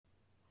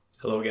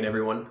Hello again,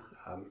 everyone.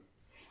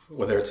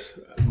 Whether it's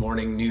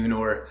morning, noon,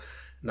 or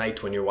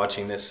night when you're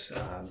watching this,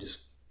 just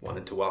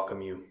wanted to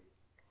welcome you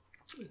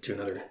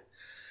to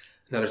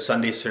another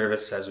Sunday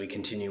service as we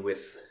continue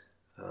with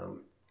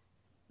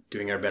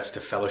doing our best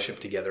to fellowship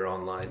together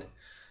online.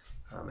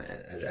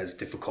 As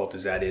difficult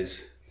as that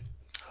is,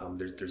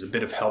 there's a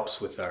bit of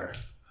helps with our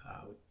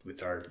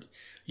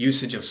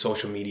usage of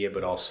social media,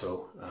 but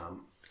also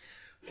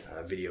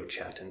video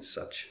chat and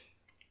such.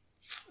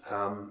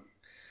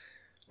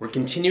 We're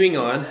continuing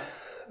on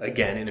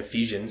again in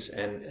Ephesians,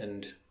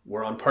 and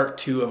we're on part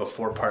 2 of a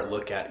 4-part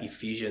look at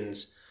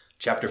Ephesians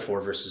chapter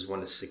 4, verses 1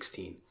 to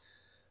 16.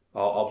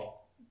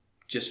 I'll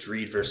just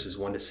read verses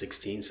 1 to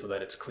 16 so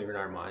that it's clear in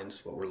our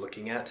minds what we're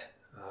looking at,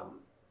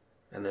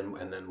 and then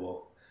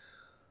we'll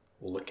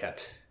look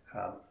at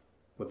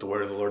what the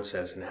word of the Lord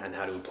says and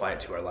how to apply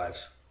it to our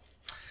lives.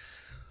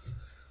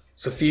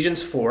 So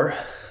Ephesians 4,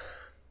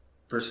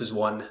 verses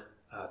 1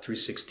 through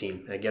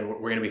 16. And again, we're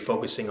going to be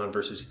focusing on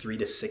verses 3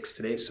 to 6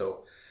 today,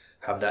 so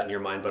have that in your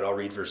mind, but I'll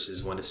read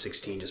verses 1 to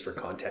 16 just for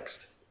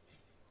context.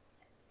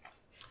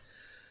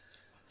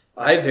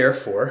 I,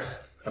 therefore,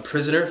 a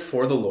prisoner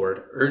for the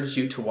Lord, urge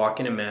you to walk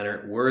in a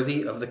manner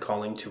worthy of the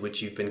calling to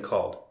which you've been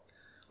called,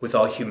 with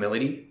all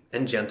humility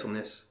and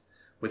gentleness,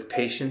 with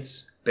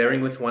patience,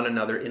 bearing with one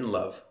another in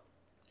love,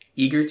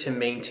 eager to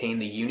maintain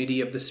the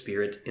unity of the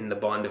Spirit in the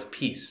bond of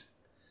peace.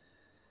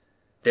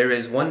 There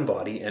is one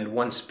body and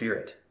one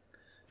Spirit,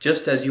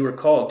 just as you were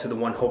called to the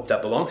one hope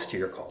that belongs to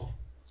your call.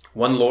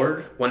 One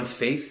Lord, one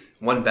faith,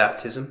 one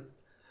baptism,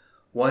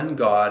 one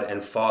God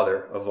and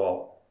Father of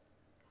all,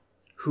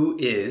 who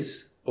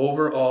is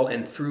over all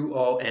and through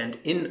all and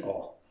in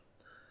all.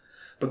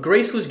 But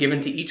grace was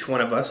given to each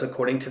one of us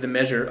according to the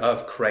measure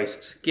of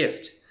Christ's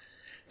gift.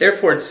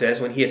 Therefore it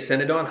says, when he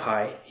ascended on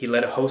high, he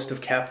led a host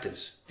of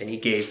captives, and he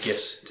gave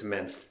gifts to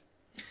men.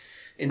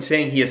 In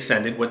saying he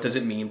ascended, what does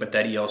it mean but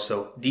that he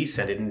also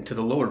descended into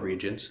the lower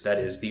regions, that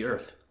is, the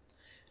earth?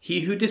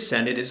 He who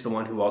descended is the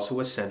one who also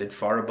ascended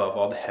far above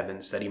all the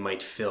heavens, that he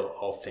might fill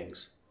all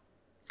things.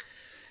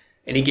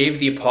 And he gave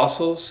the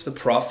apostles, the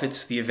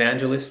prophets, the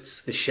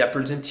evangelists, the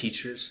shepherds and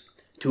teachers,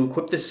 to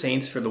equip the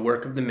saints for the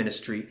work of the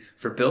ministry,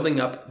 for building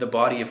up the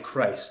body of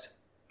Christ,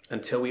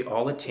 until we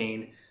all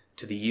attain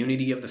to the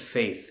unity of the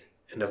faith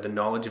and of the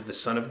knowledge of the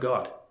Son of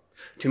God,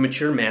 to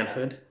mature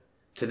manhood,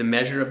 to the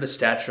measure of the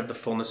stature of the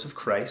fullness of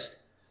Christ,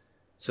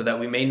 so that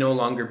we may no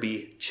longer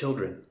be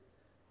children,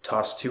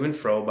 tossed to and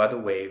fro by the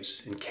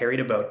waves, and carried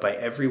about by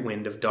every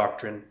wind of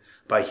doctrine,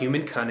 by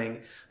human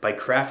cunning, by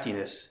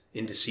craftiness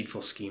in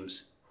deceitful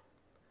schemes.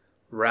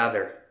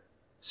 Rather,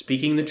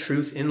 speaking the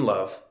truth in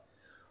love,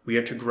 we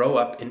are to grow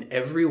up in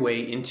every way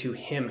into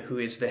him who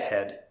is the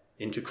head,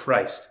 into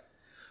Christ,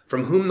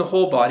 from whom the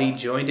whole body,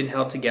 joined and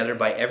held together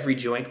by every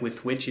joint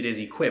with which it is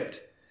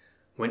equipped,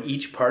 when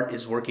each part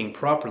is working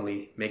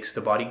properly, makes the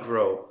body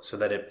grow so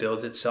that it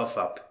builds itself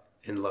up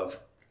in love.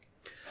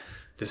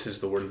 This is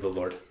the word of the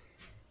Lord.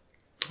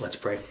 Let's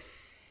pray.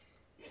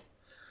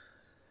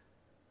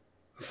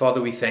 Father,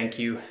 we thank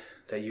you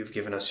that you've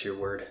given us your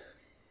word.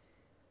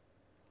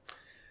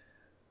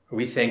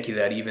 We thank you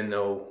that even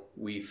though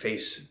we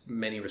face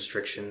many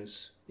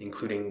restrictions,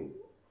 including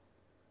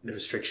the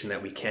restriction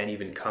that we can't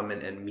even come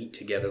and meet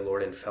together,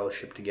 Lord, and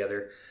fellowship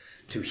together,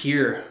 to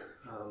hear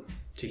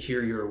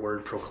your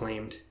word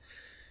proclaimed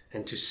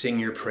and to sing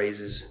your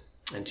praises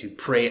and to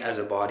pray as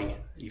a body,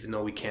 even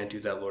though we can't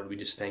do that, Lord, we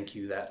just thank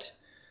you that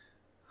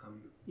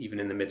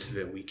even in the midst of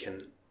it, we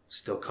can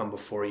still come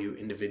before you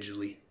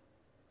individually.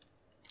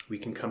 We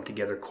can come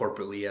together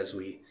corporately as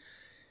we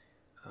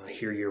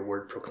hear your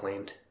word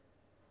proclaimed.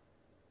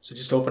 So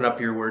just open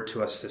up your word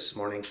to us this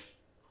morning,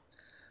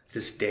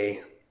 this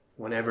day,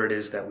 whenever it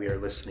is that we are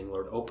listening,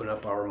 Lord. Open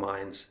up our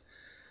minds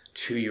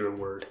to your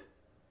word.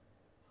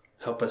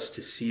 Help us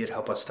to see it,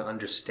 help us to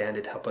understand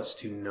it, help us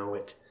to know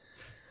it.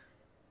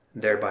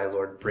 Thereby,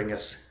 Lord, bring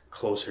us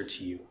closer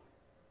to you.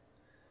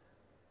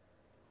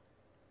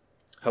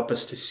 Help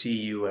us to see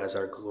you as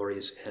our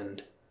glorious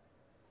end.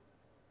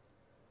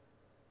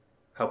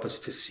 Help us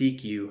to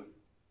seek you,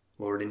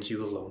 Lord, and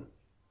you alone.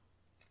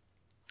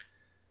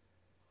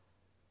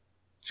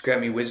 Just grant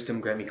me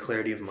wisdom, grant me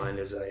clarity of mind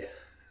as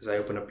I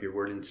open up your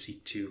word and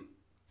seek to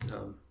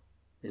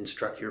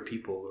instruct your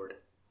people, Lord.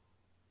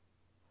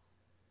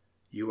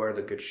 You are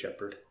the good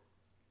shepherd.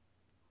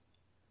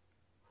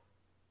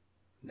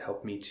 And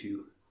help me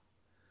to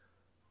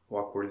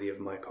walk worthy of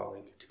my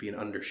calling, to be an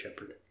under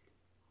shepherd.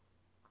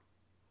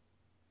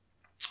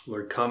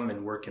 Lord, come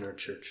and work in our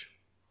church.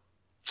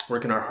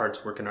 Work in our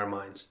hearts, work in our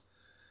minds.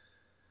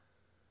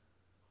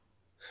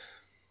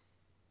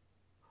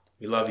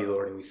 We love you,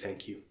 Lord, and we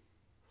thank you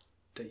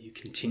that you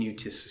continue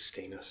to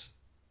sustain us.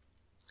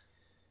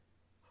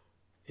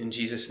 In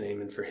Jesus'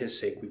 name and for his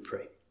sake we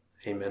pray.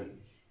 Amen.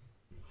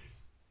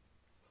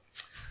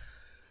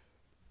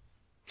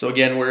 So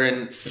again, we're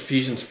in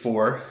Ephesians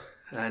 4,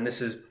 and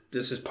this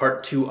is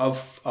part 2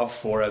 of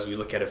 4 as we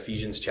look at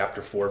Ephesians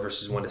chapter 4,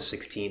 verses 1 to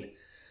 16.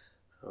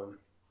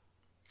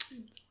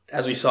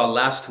 As we saw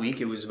last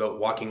week, it was about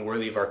walking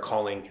worthy of our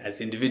calling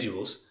as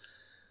individuals.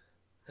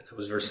 And that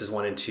was verses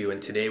 1 and 2.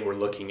 And today we're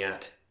looking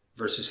at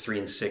verses 3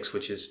 and 6,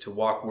 which is to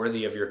walk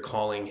worthy of your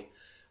calling,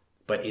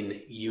 but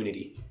in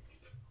unity.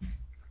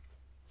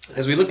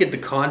 As we look at the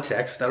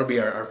context, that'll be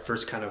our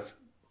first kind of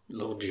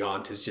little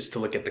jaunt, is just to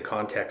look at the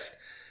context.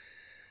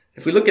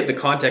 If we look at the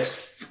context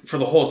for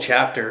the whole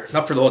chapter,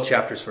 not for the whole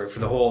chapter, sorry, for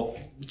the whole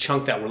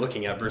chunk that we're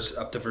looking at,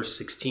 up to verse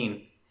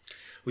 16,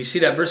 we see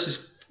that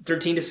verses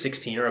 13 to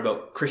 16 are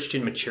about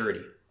Christian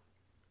maturity.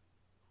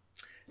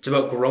 It's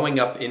about growing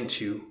up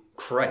into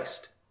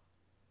Christ.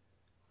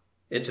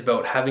 It's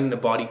about having the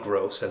body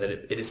grow so that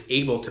it is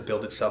able to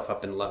build itself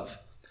up in love.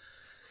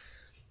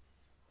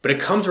 But it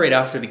comes right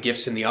after the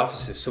gifts and the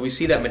offices. So we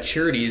see that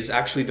maturity is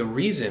actually the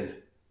reason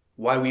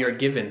why we are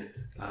given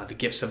the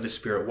gifts of the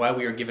Spirit, why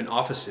we are given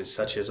offices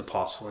such as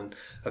apostle and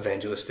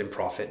evangelist and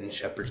prophet and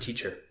shepherd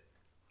teacher.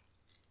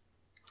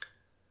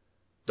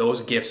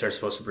 Those gifts are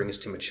supposed to bring us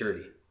to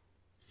maturity.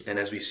 And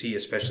as we see,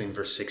 especially in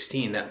verse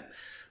 16, that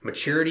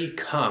maturity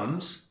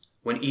comes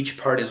when each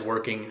part is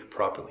working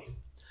properly.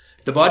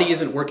 If the body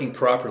isn't working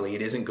properly,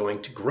 it isn't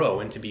going to grow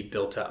and to be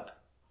built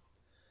up.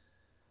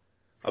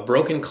 A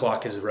broken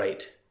clock is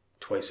right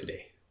twice a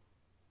day.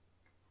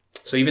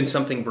 So even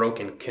something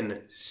broken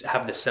can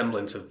have the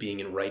semblance of being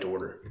in right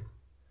order.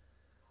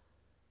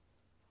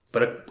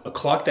 But a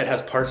clock that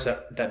has parts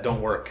that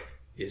don't work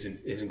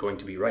isn't going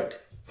to be right.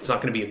 It's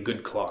not going to be a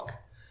good clock.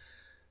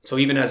 So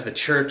even as the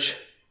church,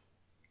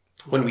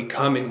 when we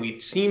come and we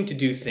seem to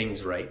do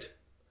things right,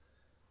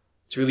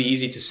 it's really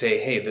easy to say,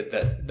 hey,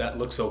 that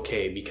looks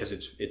okay because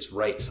it's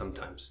right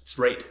sometimes. It's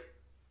right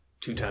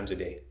 2 times a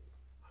day.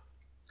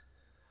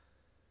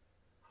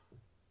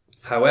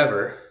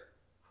 However,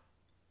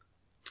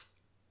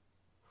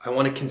 I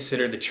want to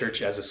consider the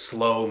church as a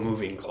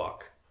slow-moving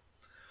clock,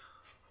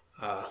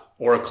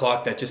 or a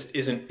clock that just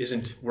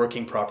isn't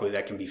working properly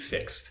that can be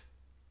fixed.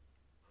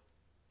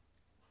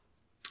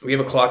 We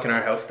have a clock in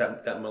our house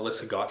that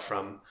Melissa got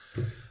from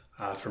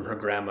her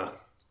grandma,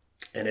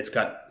 and it's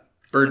got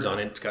birds on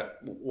it. It's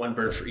got 1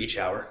 bird for each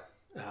hour,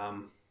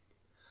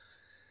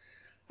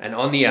 and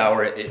on the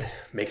hour it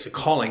makes a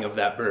calling of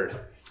that bird.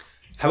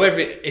 However,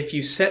 if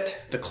you set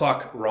the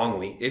clock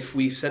wrongly, if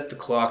we set the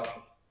clock,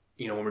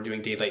 when we're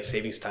doing daylight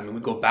savings time and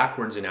we go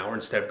backwards an hour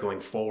instead of going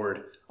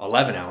forward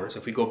 11 hours,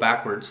 if we go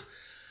backwards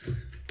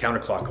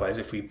counterclockwise,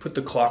 if we put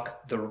the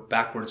clock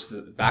backwards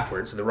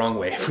the wrong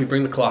way, if we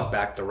bring the clock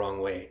back the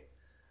wrong way,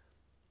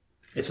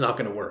 it's not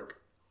going to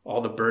work. All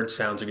the bird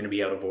sounds are going to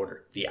be out of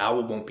order. The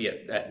owl won't be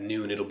at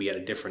noon, it'll be at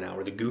a different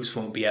hour. The goose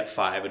won't be at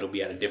 5, it'll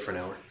be at a different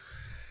hour.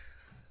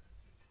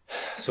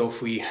 So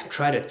if we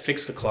try to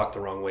fix the clock the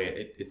wrong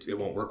way, it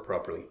won't work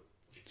properly.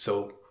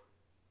 So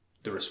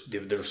the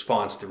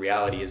response, the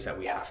reality is that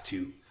we have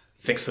to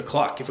fix the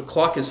clock. If a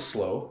clock is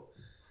slow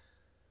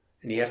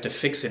and you have to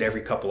fix it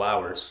every couple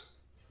hours,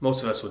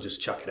 most of us will just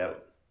chuck it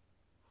out.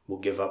 We'll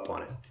give up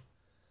on it.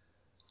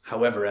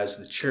 However, as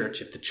the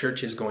church, if the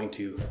church is going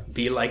to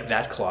be like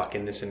that clock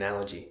in this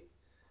analogy,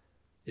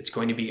 it's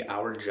going to be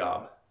our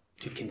job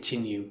to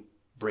continue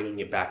bringing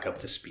it back up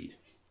to speed.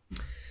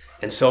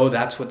 And so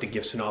that's what the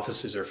gifts and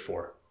offices are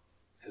for.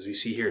 As we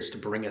see here, it's to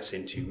bring us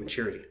into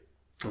maturity.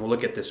 And we'll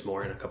look at this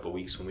more in a couple of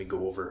weeks when we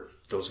go over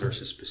those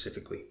verses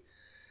specifically.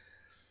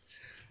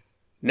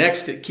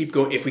 Next,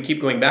 if we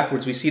keep going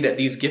backwards, we see that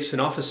these gifts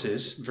and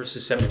offices,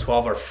 verses 7 to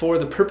 12, are for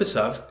the purpose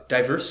of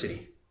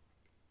diversity.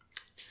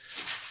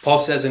 Paul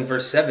says in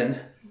verse 7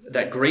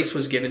 that grace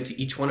was given to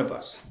each one of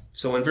us.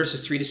 So in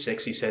verses 3 to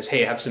 6, he says,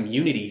 hey, I have some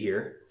unity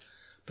here.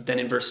 But then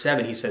in verse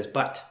 7, he says,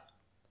 but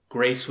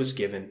grace was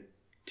given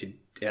to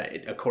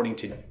according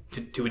to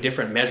a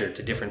different measure,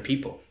 to different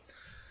people.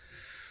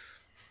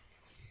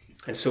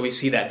 And so we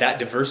see that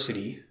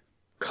diversity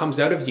comes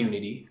out of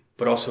unity,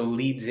 but also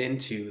leads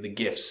into the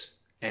gifts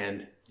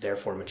and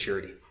therefore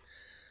maturity.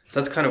 So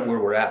that's kind of where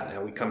we're at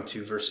now. We come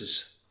to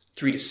verses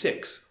 3 to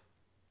 6.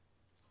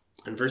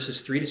 And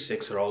verses 3 to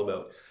 6 are all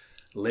about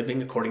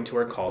living according to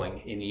our calling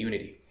in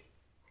unity.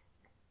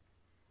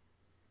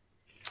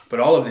 But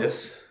all of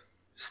this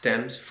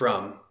stems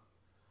from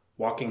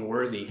walking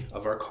worthy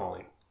of our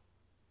calling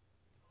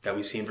that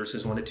we see in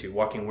verses 1 to 2,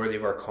 walking worthy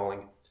of our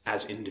calling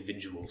as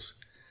individuals.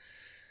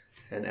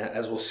 And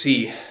as we'll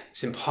see,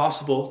 it's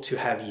impossible to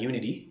have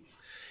unity.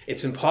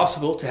 It's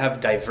impossible to have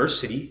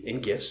diversity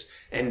in gifts.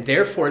 And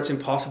therefore, it's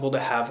impossible to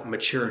have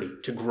maturity,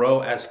 to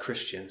grow as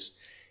Christians,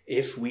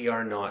 if we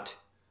are not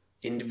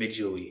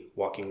individually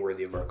walking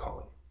worthy of our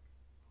calling.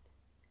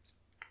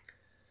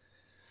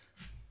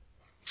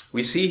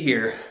 We see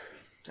here,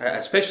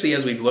 especially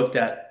as we've looked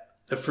at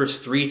the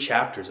first 3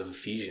 chapters of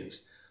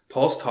Ephesians,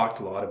 Paul's talked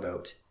a lot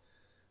about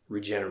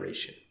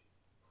regeneration.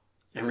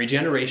 And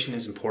regeneration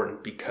is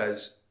important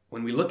because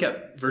when we look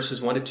at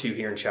verses 1 to 2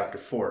 here in chapter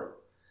 4,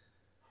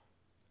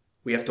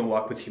 we have to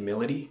walk with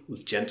humility,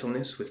 with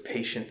gentleness, with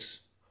patience,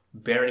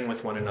 bearing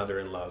with one another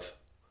in love.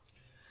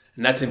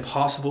 And that's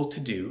impossible to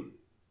do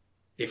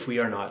if we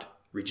are not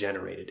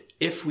regenerated,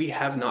 if we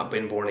have not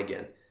been born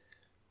again,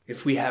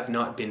 if we have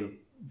not been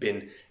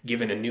been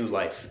given a new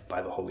life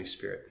by the Holy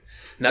Spirit.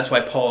 And that's why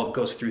Paul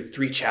goes through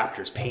 3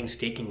 chapters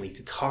painstakingly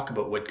to talk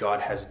about what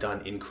God has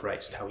done in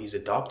Christ, how he's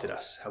adopted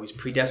us, how he's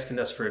predestined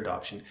us for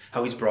adoption,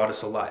 how he's brought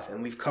us alive.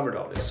 And we've covered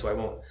all this, so I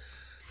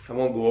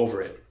won't go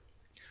over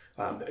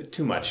it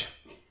too much.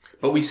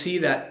 But we see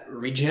that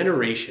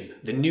regeneration,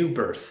 the new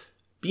birth,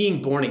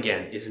 being born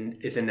again is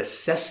a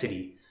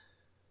necessity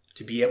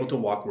to be able to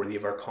walk worthy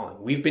of our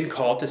calling. We've been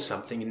called to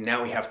something and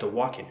now we have to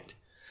walk in it.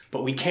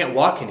 But we can't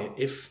walk in it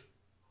if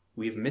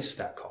we've missed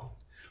that call.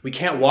 We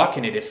can't walk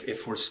in it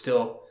if we're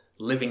still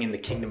living in the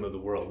kingdom of the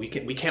world. We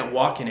can't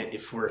walk in it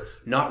if we're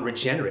not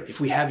regenerate, if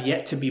we have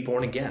yet to be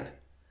born again.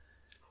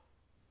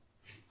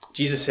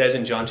 Jesus says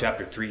in John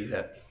chapter 3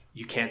 that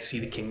you can't see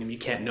the kingdom, you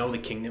can't know the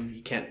kingdom,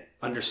 you can't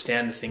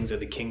understand the things of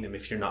the kingdom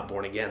if you're not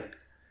born again.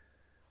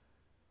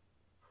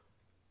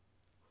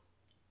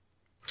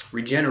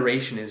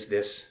 Regeneration is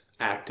this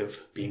act of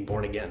being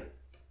born again.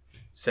 It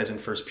says in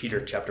 1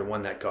 Peter chapter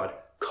 1 that God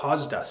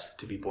caused us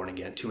to be born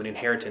again to an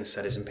inheritance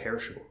that is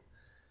imperishable.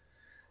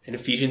 In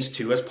Ephesians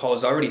 2, as Paul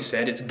has already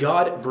said, it's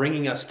God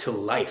bringing us to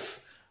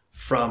life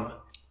from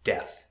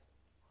death.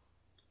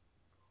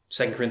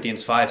 2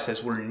 Corinthians 5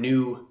 says we're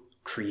new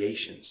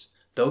creations.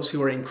 Those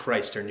who are in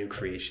Christ are new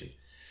creation.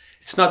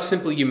 It's not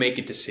simply you make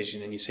a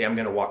decision and you say, I'm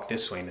going to walk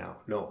this way now.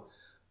 No,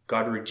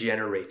 God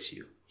regenerates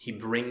you. He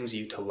brings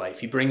you to life.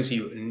 He brings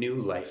you new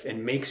life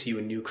and makes you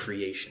a new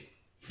creation.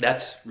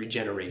 That's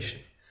regeneration.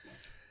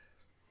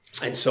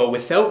 And so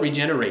without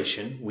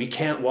regeneration, we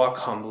can't walk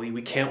humbly.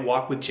 We can't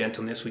walk with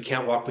gentleness. We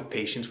can't walk with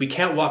patience. We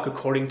can't walk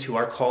according to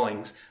our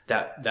callings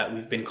that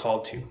we've been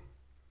called to.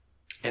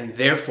 And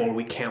therefore,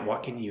 we can't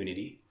walk in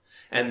unity.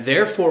 And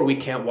therefore, we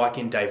can't walk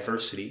in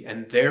diversity.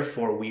 And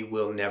therefore, we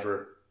will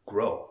never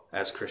grow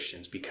as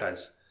Christians,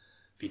 because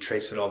if you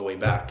trace it all the way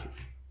back,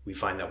 we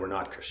find that we're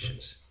not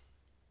Christians.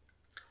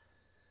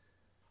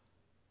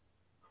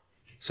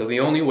 So the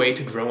only way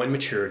to grow in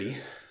maturity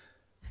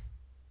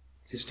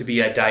is to be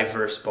a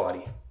diverse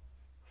body.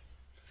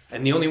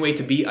 And the only way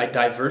to be a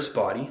diverse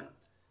body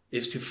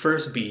is to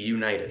first be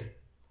united.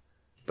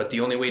 But the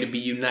only way to be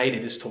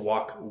united is to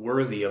walk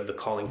worthy of the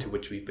calling to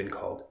which we've been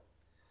called.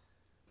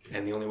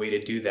 And the only way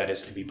to do that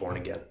is to be born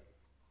again,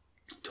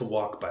 to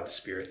walk by the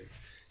Spirit,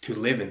 to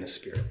live in the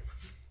Spirit.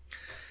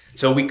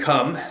 So we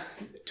come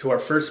to our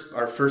first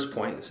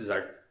point. This is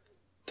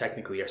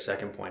technically our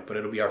second point, but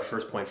it'll be our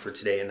first point for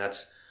today, and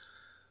that's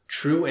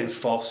true and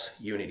false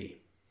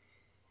unity.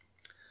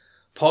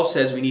 Paul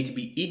says we need to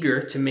be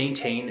eager to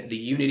maintain the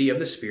unity of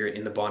the Spirit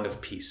in the bond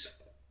of peace.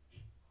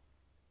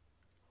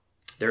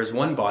 There is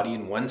one body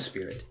and one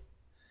Spirit,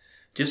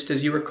 just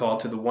as you were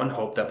called to the one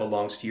hope that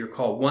belongs to your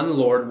call. One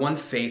Lord, one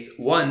faith,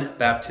 one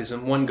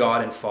baptism, one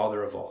God and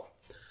Father of all.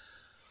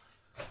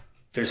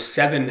 There's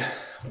 7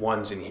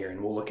 ones in here,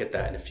 and we'll look at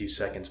that in a few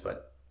seconds,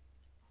 but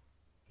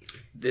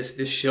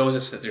this shows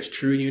us that there's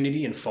true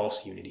unity and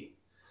false unity.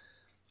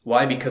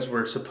 Why? Because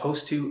we're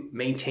supposed to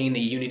maintain the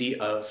unity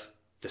of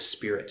the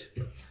Spirit.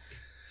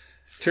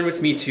 Turn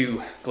with me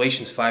to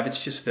Galatians 5.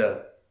 It's just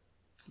the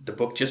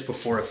book just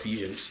before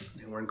Ephesians.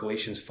 And we're in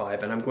Galatians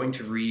 5, and I'm going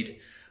to read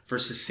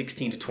verses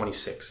 16 to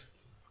 26.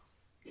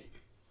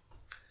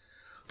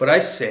 But I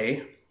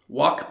say,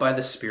 walk by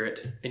the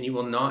Spirit, and you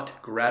will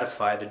not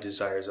gratify the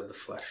desires of the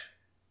flesh.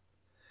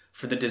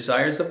 For the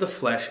desires of the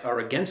flesh are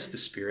against the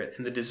Spirit,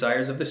 and the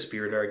desires of the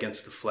Spirit are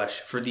against the flesh,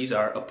 for these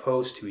are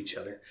opposed to each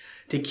other,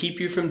 to keep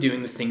you from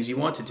doing the things you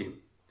want to do.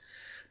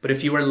 But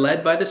if you are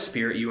led by the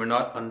Spirit, you are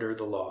not under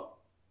the law.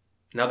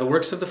 Now the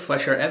works of the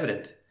flesh are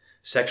evident: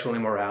 sexual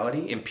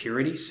immorality,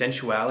 impurity,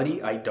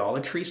 sensuality,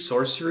 idolatry,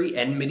 sorcery,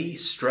 enmity,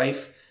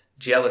 strife,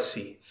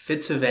 jealousy,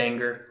 fits of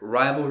anger,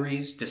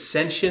 rivalries,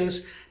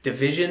 dissensions,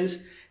 divisions,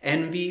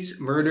 envies,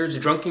 murders,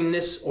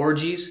 drunkenness,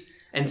 orgies,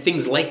 and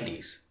things like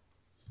these.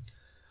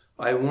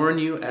 I warn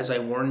you, as I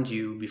warned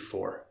you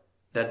before,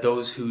 that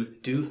those who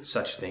do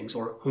such things,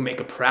 or who make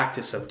a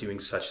practice of doing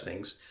such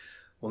things,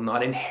 will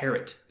not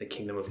inherit the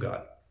kingdom of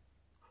God.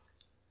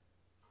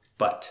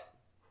 But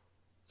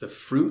the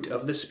fruit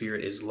of the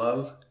Spirit is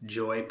love,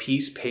 joy,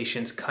 peace,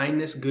 patience,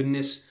 kindness,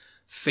 goodness,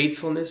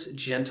 faithfulness,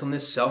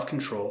 gentleness,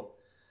 self-control.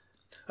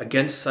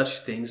 Against such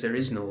things there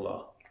is no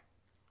law.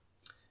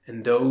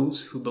 And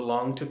those who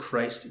belong to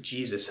Christ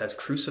Jesus have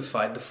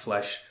crucified the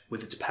flesh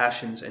with its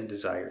passions and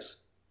desires.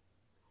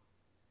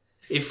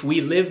 If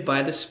we live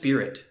by the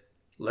Spirit,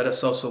 let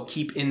us also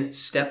keep in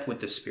step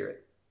with the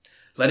Spirit.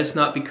 Let us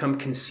not become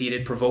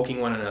conceited, provoking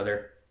one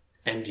another,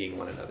 envying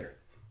one another.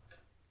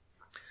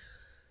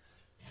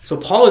 So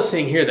Paul is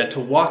saying here that to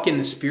walk in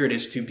the Spirit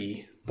is to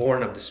be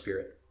born of the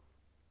Spirit.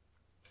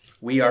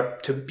 We are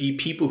to be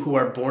people who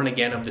are born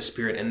again of the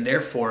Spirit, and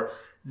therefore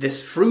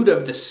this fruit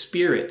of the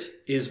Spirit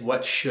is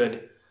what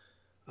should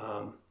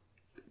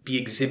be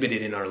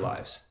exhibited in our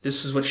lives.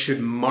 This is what should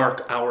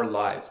mark our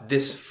lives,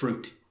 this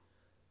fruit.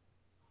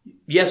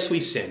 Yes, we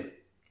sin.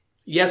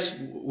 Yes,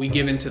 we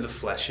give into the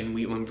flesh and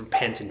we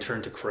repent and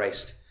turn to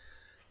Christ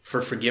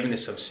for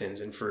forgiveness of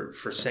sins and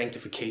for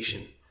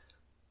sanctification.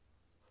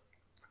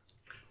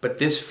 But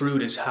this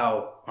fruit is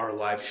how our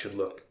lives should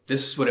look.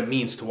 This is what it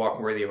means to walk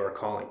worthy of our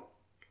calling.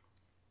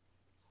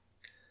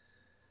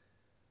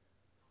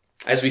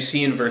 As we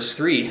see in verse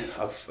 3,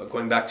 of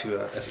going back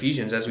to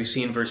Ephesians, as we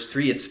see in verse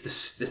 3, it's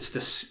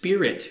the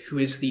Spirit who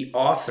is the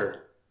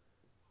author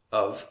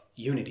of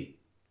unity.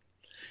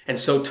 And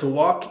so to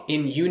walk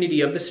in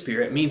unity of the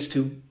Spirit means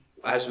to,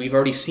 as we've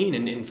already seen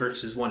in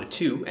verses 1 to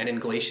 2 and in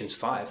Galatians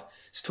 5,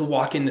 is to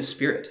walk in the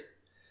Spirit.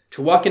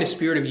 To walk in a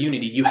spirit of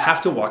unity, you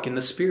have to walk in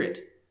the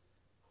Spirit.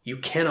 You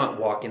cannot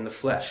walk in the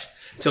flesh.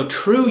 So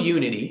true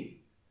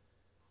unity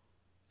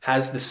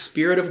has the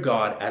Spirit of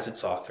God as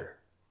its author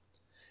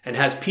and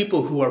has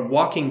people who are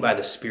walking by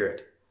the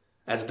Spirit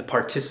as the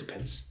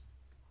participants.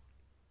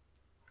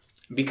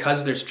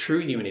 Because there's true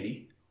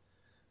unity,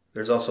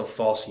 there's also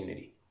false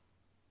unity.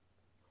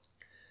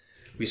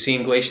 We see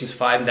in Galatians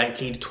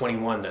 5:19 to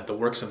 21 that the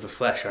works of the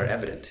flesh are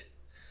evident.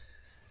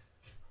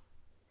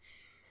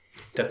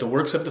 That the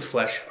works of the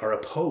flesh are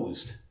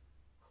opposed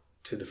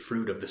to the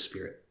fruit of the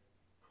Spirit.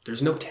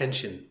 There's no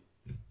tension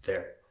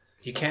there.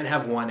 You can't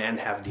have one and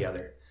have the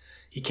other.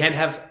 You can't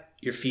have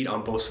your feet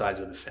on both sides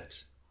of the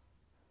fence.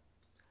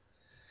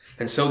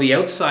 And so the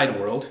outside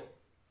world,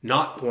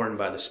 not born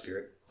by the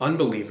Spirit,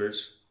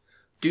 unbelievers,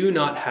 do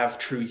not have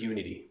true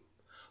unity.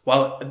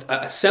 While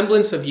a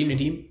semblance of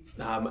unity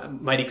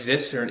might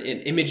exist, or an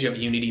image of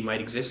unity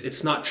might exist,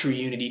 it's not true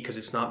unity because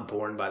it's not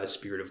born by the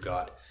Spirit of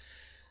God.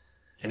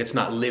 And it's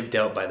not lived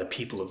out by the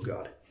people of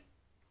God.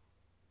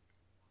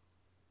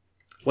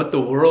 What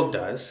the world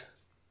does,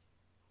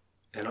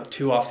 and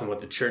too often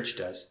what the church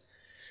does,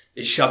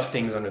 is shove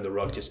things under the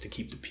rug just to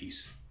keep the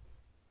peace.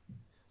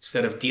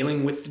 Instead of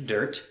dealing with the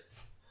dirt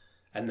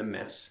and the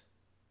mess,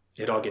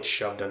 it all gets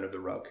shoved under the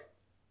rug.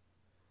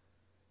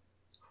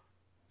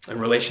 And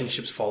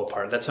relationships fall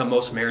apart. That's how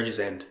most marriages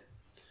end.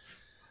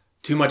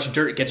 Too much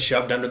dirt gets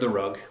shoved under the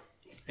rug,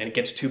 and it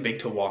gets too big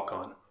to walk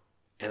on.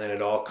 And then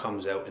it all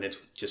comes out, and it's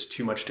just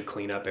too much to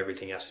clean up.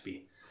 Everything has to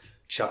be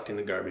chucked in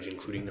the garbage,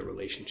 including the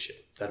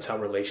relationship. That's how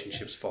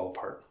relationships fall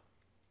apart.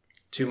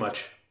 Too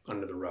much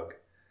under the rug.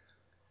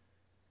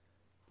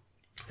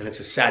 And it's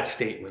a sad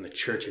state when the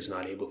church is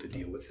not able to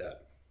deal with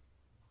that.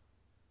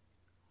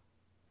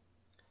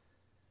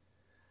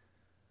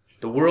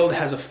 The world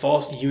has a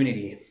false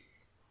unity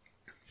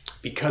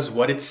because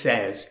what it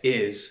says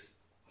is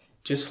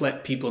just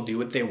let people do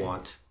what they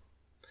want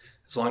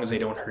as long as they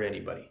don't hurt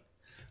anybody.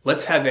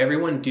 Let's have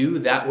everyone do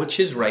that which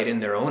is right in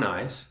their own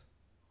eyes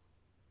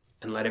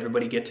and let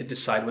everybody get to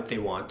decide what they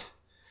want.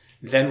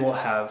 Then we'll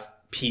have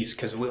peace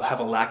because we'll have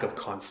a lack of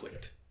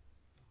conflict.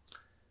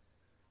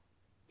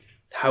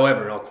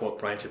 However, and I'll quote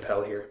Brian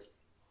Chappell here,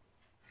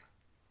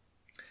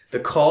 the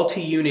call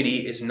to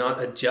unity is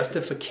not a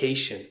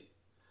justification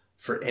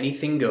for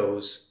anything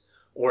goes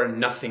or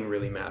nothing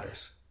really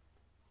matters.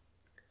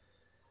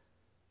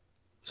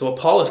 So what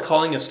Paul is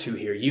calling us to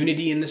here,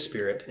 unity in the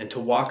Spirit and to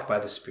walk by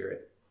the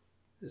Spirit,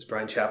 as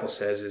Brian Chappell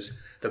says, is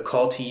the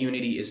call to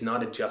unity is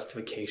not a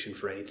justification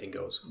for anything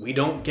goes. We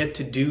don't get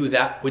to do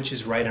that which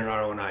is right in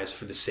our own eyes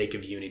for the sake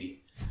of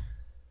unity.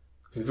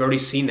 We've already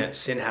seen that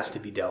sin has to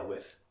be dealt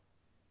with.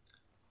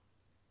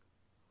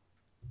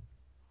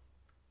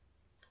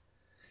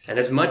 And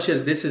as much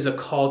as this is a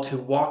call to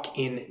walk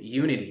in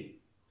unity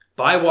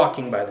by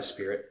walking by the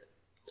Spirit,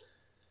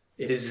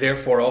 it is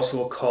therefore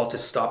also a call to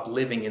stop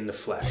living in the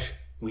flesh.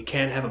 We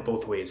can't have it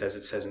both ways, as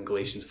it says in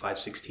Galatians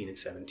 5:16 and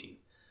 17.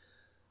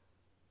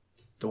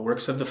 The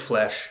works of the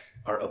flesh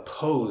are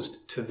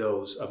opposed to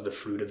those of the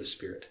fruit of the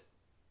Spirit.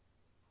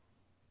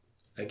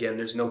 Again,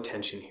 there's no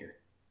tension here.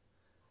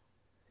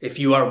 If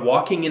you are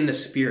walking in the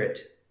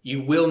Spirit,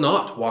 you will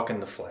not walk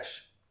in the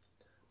flesh.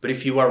 But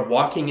if you are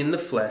walking in the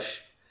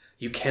flesh,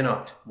 you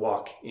cannot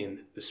walk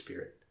in the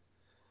Spirit.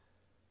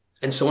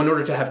 And so in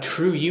order to have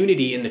true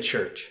unity in the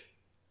church,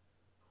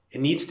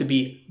 it needs to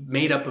be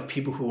made up of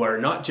people who are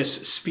not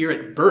just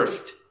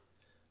Spirit-birthed,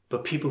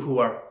 but people who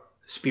are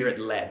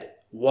Spirit-led.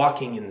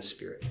 Walking in the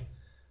Spirit.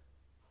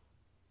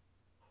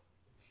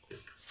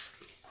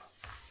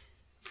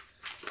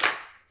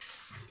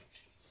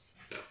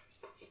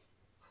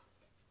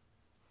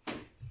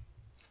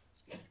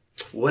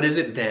 What is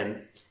it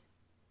then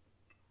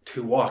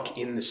to walk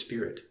in the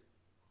Spirit?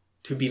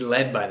 To be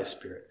led by the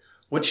Spirit?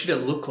 What should it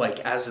look like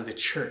as the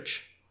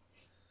church?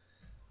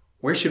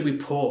 Where should we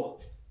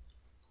pull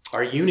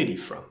our unity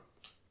from?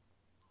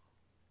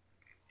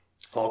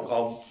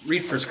 I'll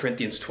read 1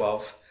 Corinthians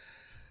 12.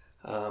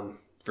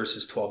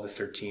 Verses 12 to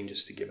 13,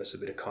 just to give us a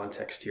bit of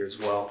context here as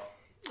well.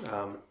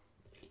 But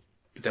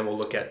then we'll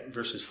look at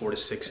verses 4 to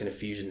 6 in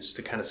Ephesians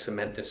to kind of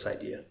cement this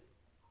idea.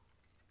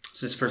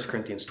 This is 1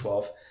 Corinthians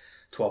 12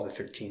 to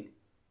 13.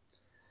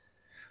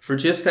 For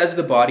just as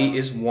the body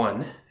is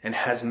one and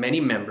has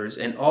many members,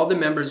 and all the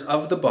members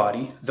of the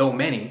body, though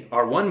many,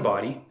 are one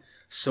body,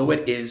 so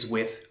it is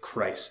with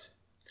Christ.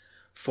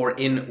 For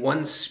in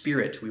one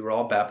Spirit we were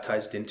all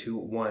baptized into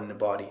one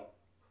body.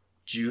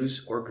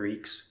 Jews or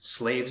Greeks,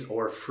 slaves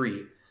or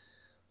free,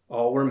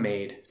 all were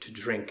made to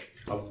drink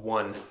of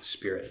one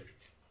Spirit.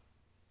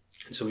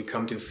 And so we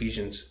come to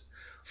Ephesians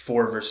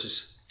 4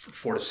 verses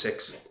 4 to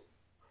 6.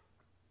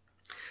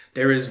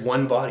 There is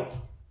one body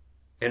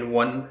and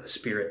one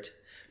Spirit,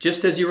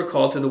 just as you were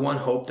called to the one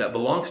hope that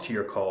belongs to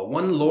your call,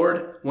 one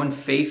Lord, one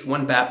faith,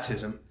 one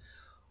baptism,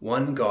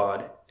 one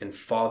God and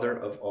Father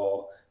of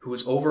all, who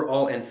is over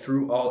all and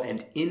through all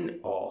and in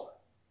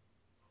all.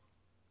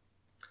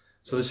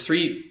 So there's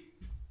three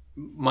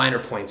minor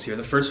points here.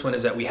 The first one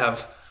is that we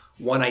have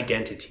one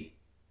identity.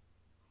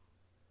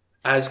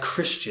 As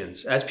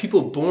Christians, as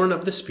people born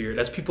of the Spirit,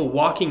 as people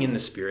walking in the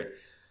Spirit,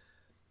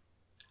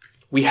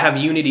 we have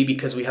unity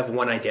because we have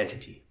one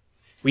identity.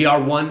 We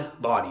are one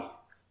body.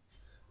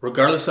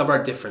 Regardless of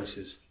our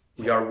differences,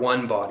 we are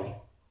one body.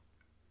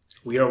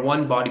 We are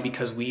one body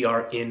because we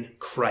are in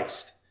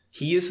Christ.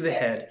 He is the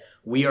head.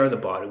 We are the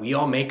body. We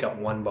all make up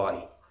one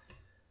body.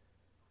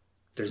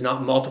 There's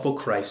not multiple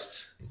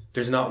Christs.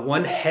 There's not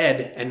one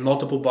head and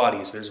multiple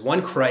bodies. There's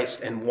one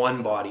Christ and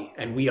one body,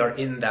 and we are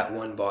in that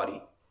one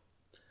body.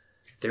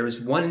 There is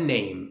one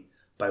name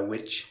by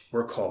which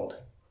we're called.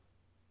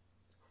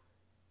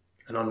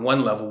 And on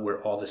one level,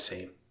 we're all the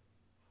same.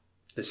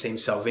 The same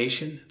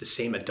salvation, the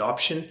same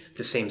adoption,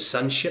 the same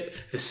sonship,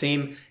 the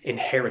same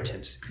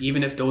inheritance,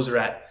 even if those are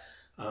at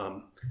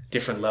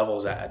different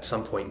levels at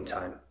some point in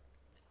time.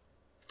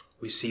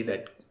 We see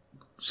that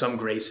some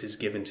grace is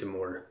given to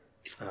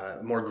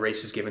more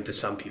grace is given to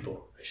some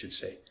people, I should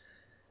say.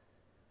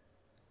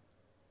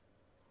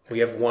 We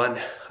have one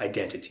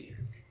identity.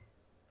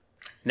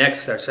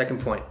 Next, our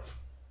second point,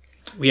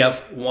 we have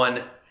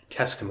one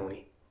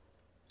testimony.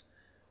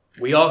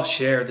 We all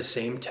share the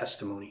same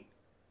testimony.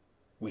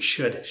 We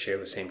should share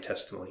the same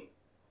testimony.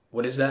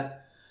 What is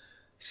that?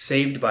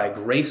 Saved by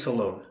grace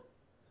alone,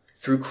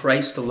 through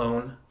Christ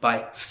alone,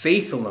 by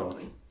faith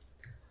alone.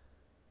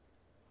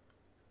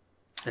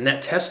 And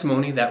that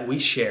testimony that we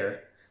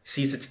share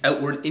sees its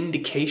outward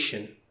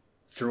indication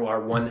through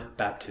our one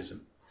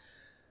baptism.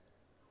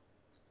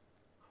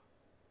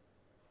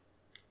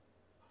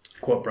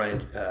 Quote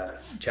Brian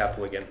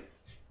Chappell again.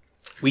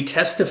 We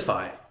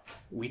testify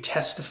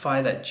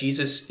that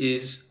Jesus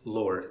is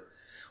Lord.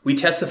 We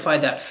testify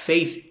that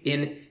faith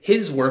in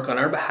his work on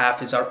our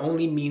behalf is our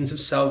only means of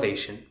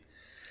salvation.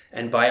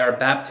 And by our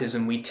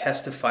baptism, we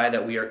testify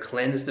that we are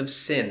cleansed of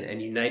sin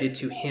and united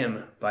to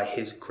him by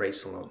his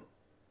grace alone.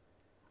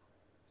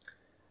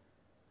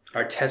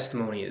 Our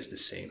testimony is the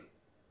same.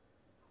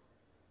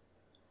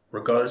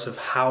 Regardless of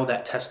how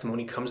that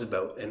testimony comes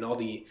about and all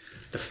the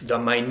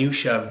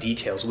minutiae of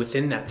details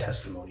within that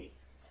testimony.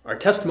 Our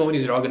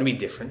testimonies are all going to be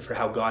different for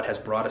how God has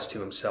brought us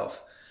to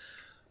himself.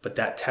 But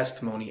that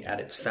testimony at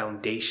its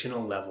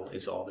foundational level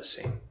is all the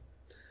same.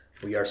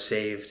 We are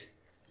saved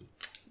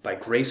by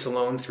grace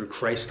alone, through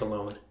Christ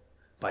alone,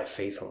 by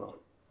faith alone.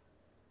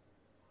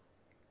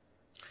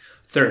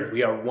 Third,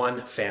 we are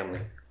one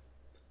family.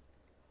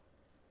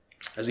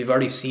 As we've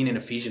already seen in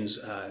Ephesians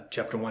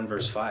chapter 1,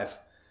 verse 5,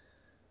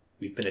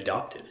 we've been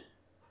adopted.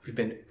 We've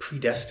been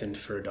predestined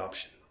for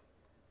adoption.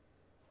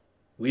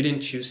 We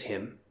didn't choose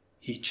him.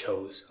 He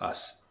chose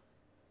us.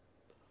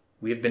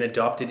 We have been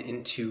adopted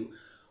into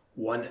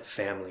one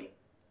family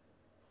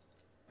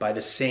by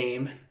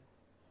the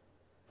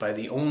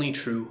only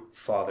true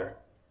Father.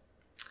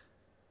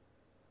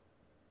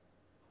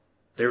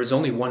 There is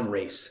only one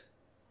race,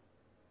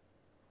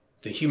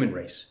 the human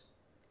race.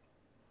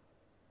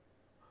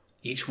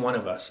 Each one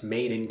of us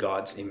made in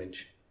God's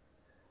image.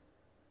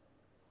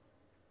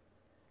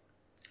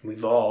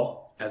 We've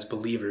all, as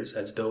believers,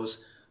 as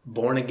those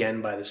born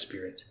again by the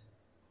Spirit,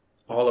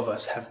 all of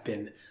us have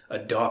been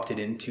adopted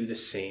into the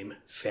same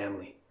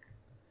family.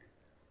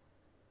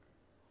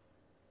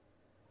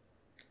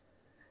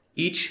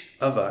 Each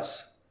of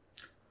us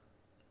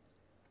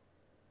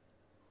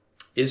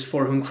is,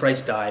 for whom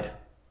Christ died,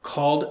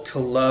 called to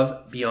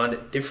love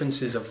beyond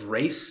differences of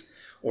race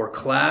or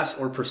class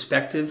or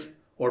perspective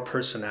or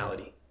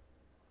personality.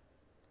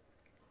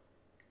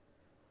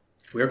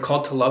 We are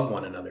called to love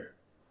one another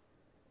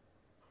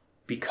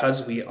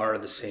because we are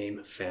the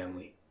same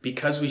family,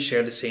 because we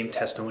share the same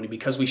testimony,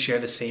 because we share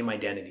the same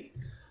identity.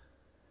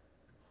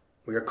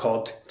 We are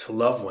called to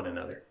love one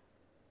another.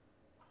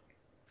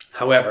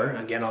 However,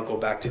 again, I'll go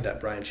back to that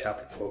Brian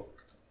Chappell quote.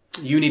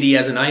 Unity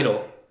as an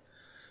idol.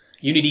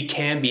 Unity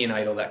can be an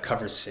idol that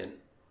covers sin.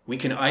 We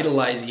can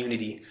idolize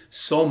unity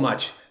so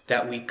much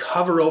that we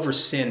cover over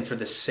sin for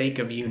the sake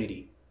of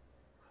unity.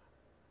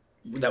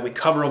 That we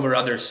cover over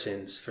other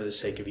sins for the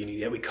sake of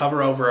unity. That we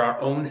cover over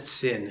our own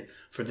sin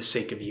for the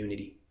sake of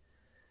unity.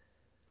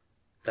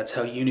 That's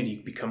how unity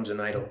becomes an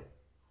idol.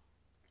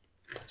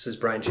 Says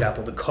Brian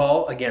Chappell. The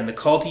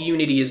call to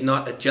unity is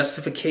not a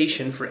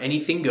justification for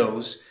anything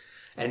goes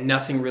and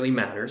nothing really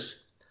matters,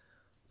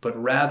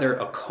 but rather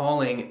a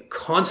calling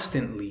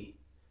constantly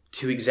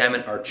to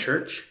examine our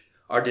church,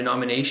 our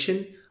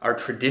denomination, our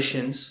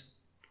traditions,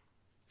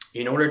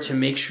 in order to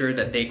make sure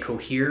that they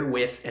cohere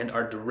with and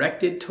are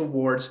directed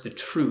towards the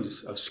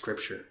truths of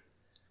Scripture.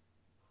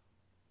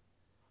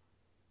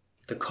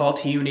 The call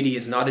to unity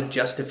is not a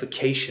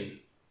justification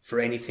for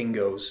anything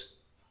goes,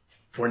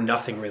 or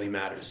nothing really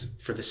matters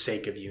for the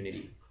sake of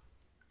unity,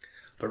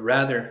 but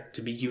rather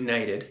to be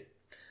united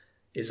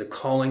is a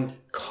calling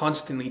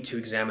constantly to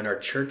examine our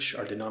church,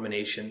 our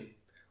denomination,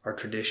 our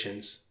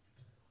traditions,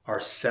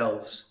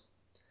 ourselves,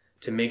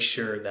 to make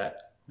sure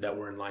that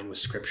we're in line with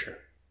Scripture.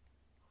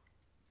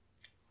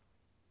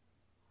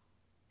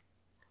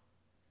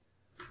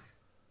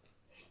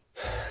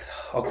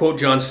 I'll quote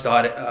John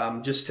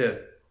Stott just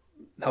to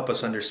help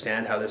us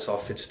understand how this all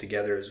fits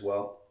together as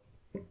well.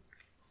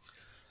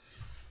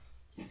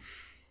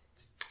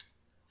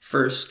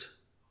 First,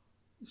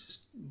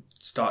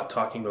 Stott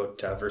talking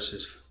about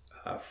verses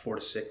 4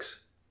 to 6.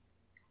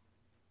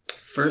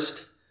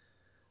 First,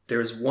 there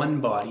is one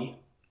body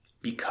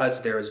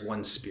because there is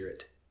one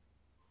Spirit.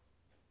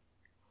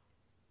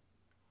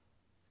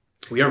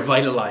 We are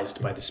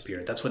vitalized by the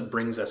Spirit. That's what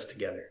brings us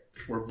together.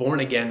 We're born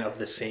again of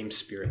the same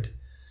Spirit.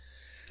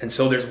 And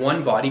so there's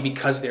one body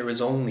because there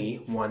is only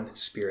one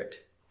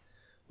Spirit.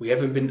 We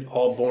haven't been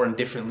all born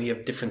differently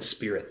of different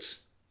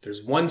spirits.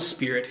 There's one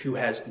Spirit who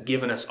has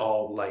given us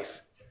all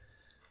life.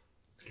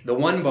 The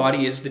one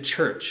body is the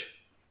church,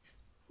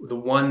 the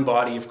one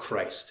body of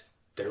Christ.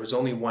 There is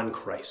only one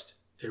Christ.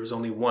 There is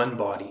only one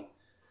body.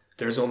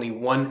 There is only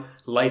one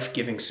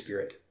life-giving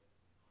Spirit.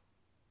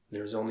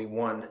 There is only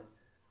one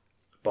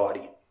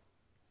body.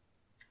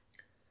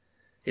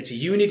 Its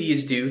unity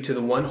is due to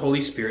the one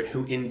Holy Spirit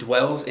who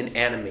indwells and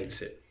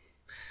animates it.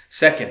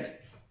 Second,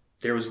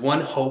 there is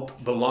one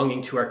hope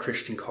belonging to our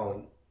Christian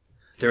calling.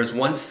 There is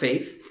one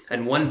faith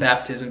and one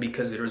baptism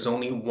because there is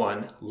only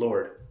one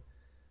Lord.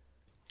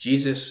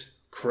 Jesus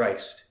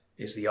Christ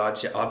is the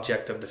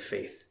object of the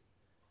faith.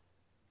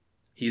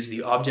 He is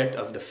the object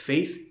of the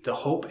faith, the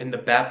hope, and the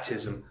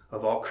baptism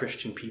of all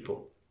Christian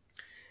people.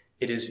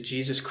 It is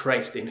Jesus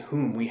Christ in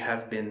whom we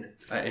have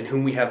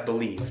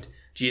believed.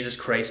 Jesus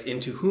Christ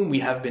into whom we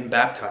have been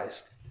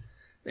baptized.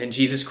 And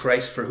Jesus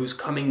Christ for whose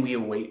coming we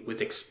await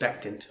with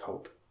expectant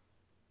hope.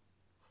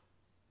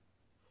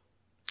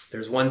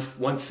 There's one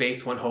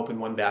faith, one hope, and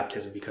one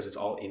baptism because it's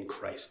all in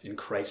Christ. And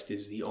Christ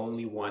is the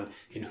only one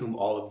in whom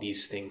all of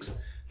these things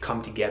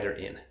come together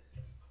in.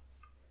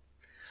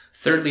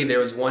 Thirdly,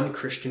 there is one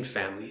Christian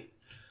family.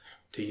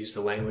 To use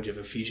the language of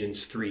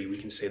Ephesians 3, we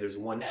can say there's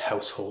one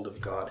household of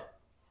God.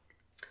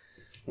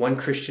 One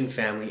Christian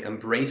family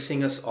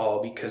embracing us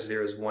all because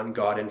there is one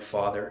God and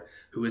Father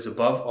who is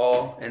above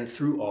all and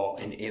through all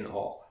and in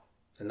all.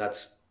 And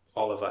that's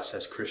all of us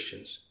as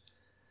Christians.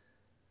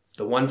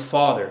 The one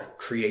Father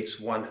creates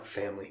one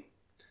family.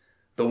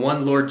 The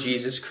one Lord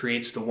Jesus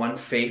creates the one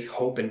faith,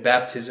 hope, and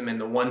baptism, and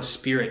the one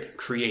Spirit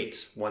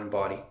creates one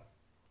body.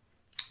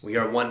 We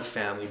are one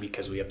family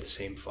because we have the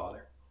same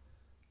Father.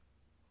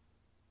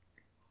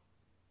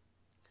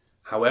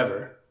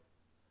 However,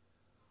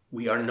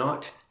 we are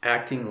not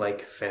acting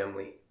like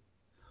family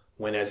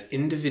when as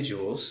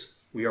individuals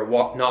we are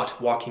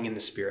not walking in the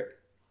Spirit.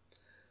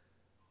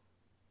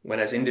 When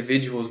as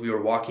individuals we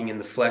are walking in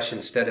the flesh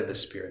instead of the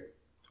Spirit.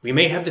 We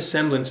may have the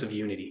semblance of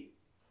unity,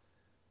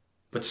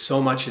 but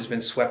so much has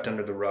been swept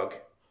under the rug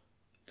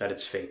that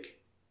it's fake.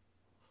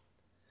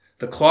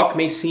 The clock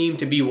may seem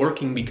to be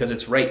working because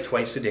it's right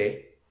twice a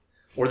day,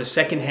 or the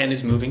second hand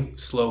is moving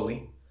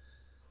slowly,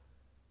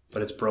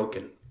 but it's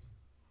broken.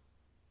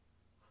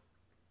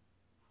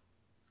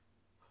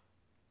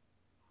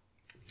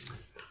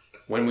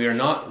 When we are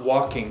not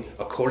walking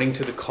according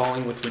to the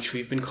calling with which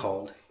we've been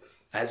called,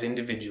 as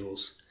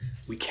individuals,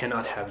 we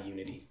cannot have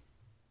unity.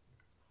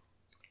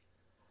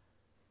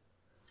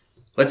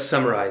 Let's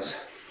summarize.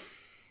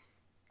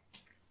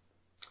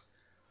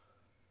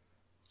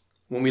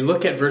 When we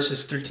look at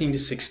verses 13 to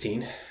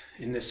 16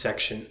 in this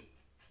section,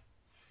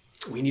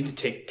 we need to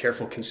take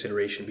careful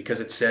consideration because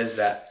it says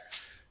that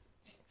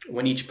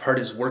when each part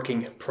is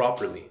working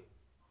properly,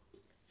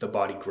 the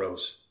body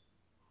grows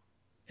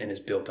and is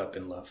built up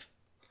in love.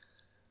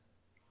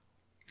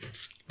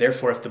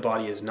 Therefore, if the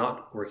body is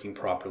not working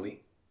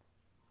properly,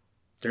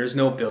 there is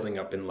no building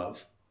up in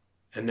love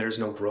and there is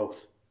no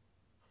growth.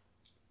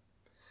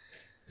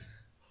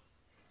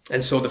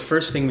 And so the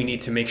first thing we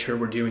need to make sure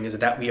we're doing is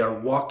that we are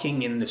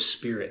walking in the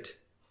Spirit,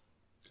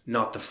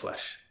 not the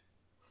flesh.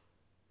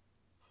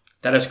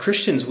 That as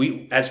Christians,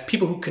 as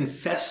people who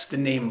confess the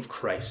name of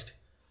Christ,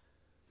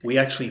 we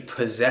actually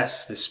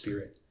possess the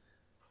Spirit.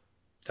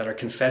 That our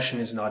confession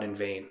is not in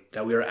vain.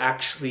 That we are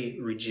actually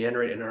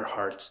regenerate in our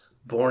hearts,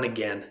 born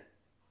again.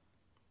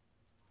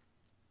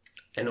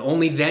 And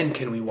only then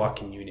can we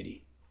walk in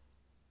unity.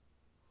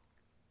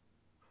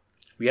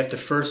 We have to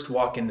first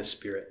walk in the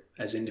Spirit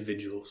as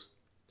individuals.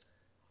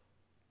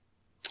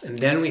 And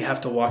then we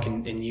have to walk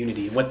in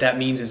unity. What that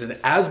means is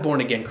that as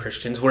born-again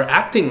Christians, we're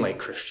acting like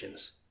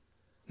Christians.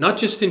 Not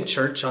just in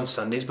church on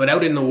Sundays, but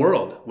out in the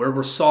world, where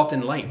we're salt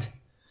and light.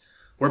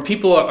 Where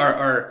people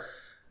are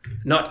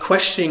not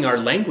questioning our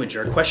language,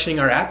 or questioning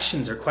our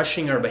actions, or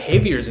questioning our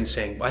behaviors and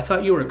saying, I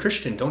thought you were a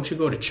Christian. Don't you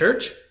go to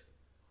church?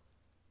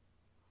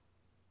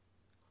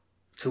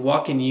 To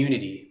walk in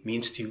unity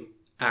means to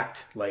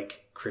act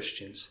like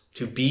Christians.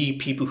 To be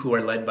people who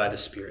are led by the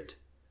Spirit.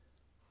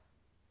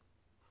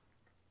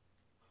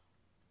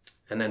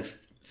 And then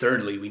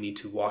thirdly, we need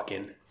to walk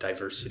in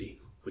diversity,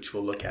 which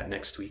we'll look at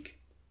next week.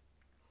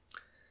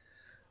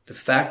 The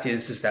fact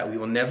is that we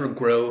will never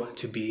grow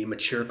to be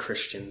mature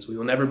Christians. We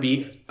will never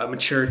be a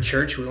mature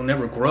church. We will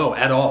never grow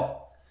at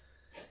all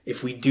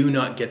if we do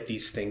not get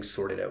these things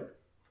sorted out.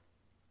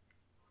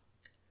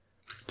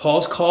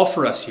 Paul's call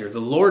for us here,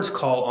 the Lord's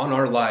call on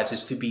our lives,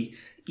 is to be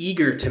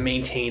eager to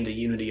maintain the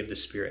unity of the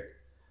Spirit.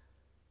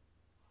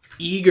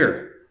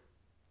 Eager.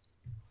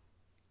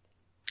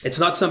 It's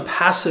not some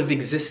passive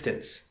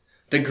existence.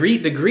 The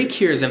Greek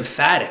here is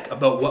emphatic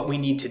about what we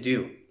need to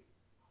do.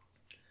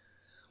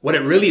 What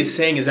it really is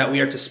saying is that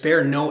we are to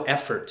spare no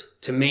effort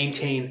to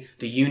maintain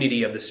the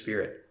unity of the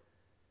Spirit.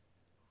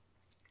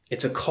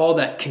 It's a call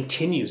that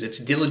continues. It's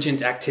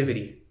diligent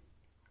activity.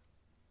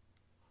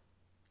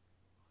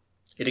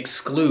 It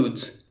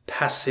excludes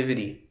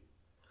passivity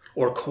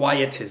or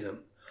quietism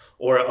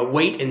or a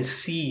wait and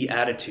see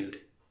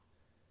attitude.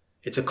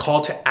 It's a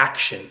call to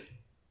action,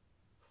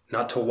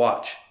 not to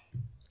watch.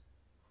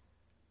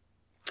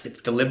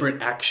 It's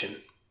deliberate action.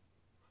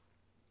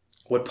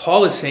 What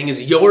Paul is saying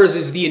is yours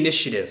is the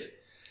initiative.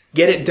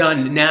 Get it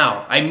done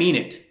now. I mean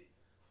it.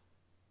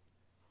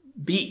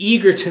 Be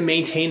eager to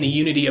maintain the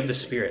unity of the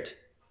Spirit.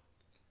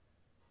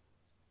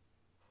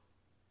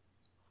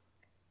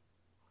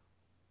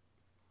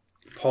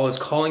 Paul is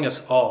calling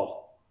us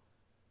all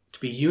to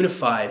be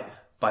unified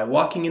by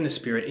walking in the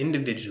Spirit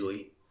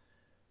individually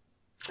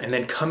and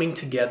then coming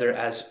together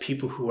as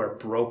people who are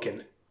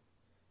broken,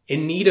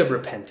 in need of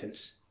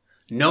repentance,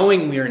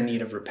 knowing we are in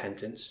need of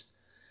repentance,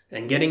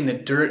 and getting the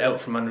dirt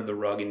out from under the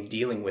rug and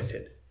dealing with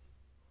it.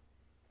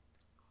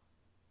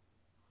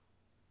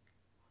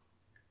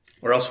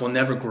 Or else we'll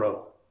never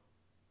grow.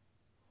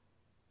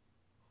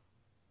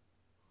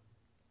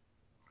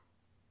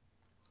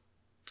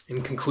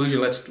 In conclusion,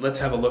 let's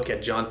have a look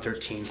at John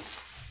 13.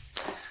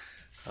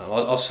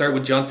 I'll start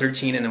with John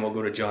 13 and then we'll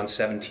go to John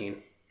 17.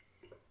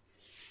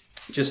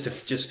 Just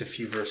a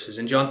few verses.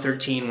 In John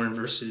 13, we're in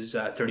verses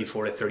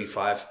 34 to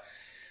 35.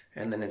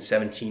 And then in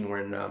 17, we're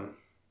in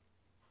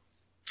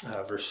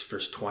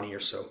verse 20 or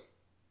so.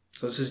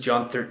 So this is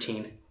John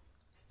 13,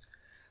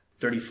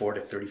 34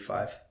 to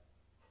 35.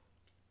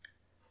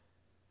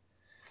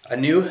 A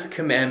new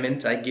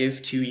commandment I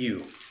give to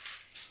you,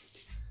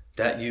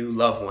 that you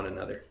love one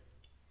another.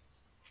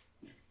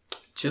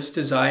 Just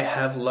as I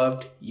have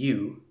loved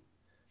you,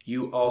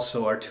 you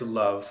also are to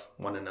love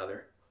one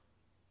another.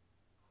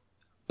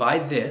 By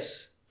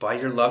this, by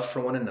your love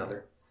for one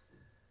another,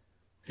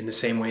 in the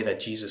same way that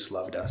Jesus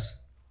loved us.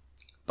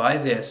 By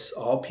this,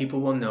 all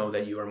people will know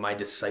that you are my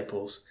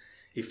disciples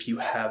if you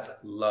have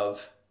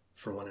love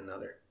for one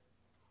another.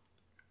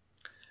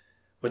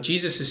 What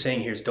Jesus is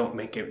saying here is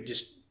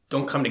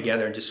don't come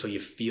together just so you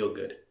feel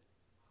good.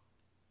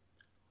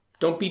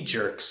 Don't be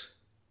jerks,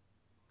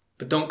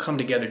 but don't come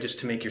together just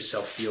to make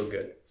yourself feel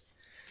good.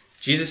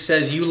 Jesus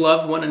says, you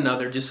love one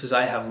another just as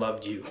I have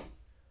loved you.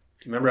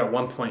 Remember at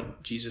one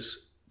point,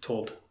 Jesus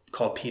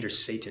called Peter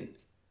Satan.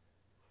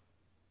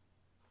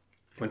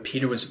 When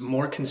Peter was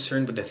more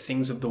concerned with the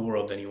things of the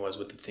world than he was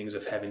with the things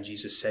of heaven,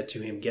 Jesus said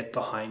to him, get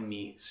behind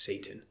me,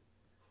 Satan.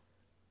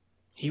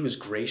 He was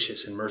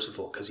gracious and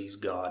merciful because he's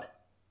God.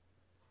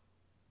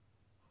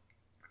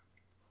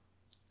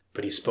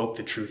 But he spoke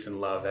the truth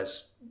in love,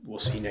 as we'll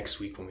see next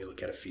week when we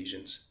look at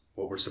Ephesians,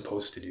 what we're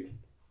supposed to do.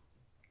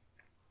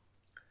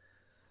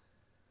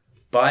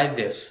 By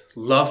this,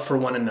 love for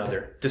one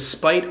another,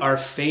 despite our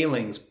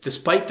failings,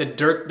 despite the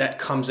dirt that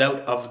comes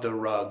out of the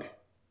rug,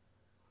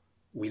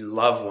 we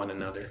love one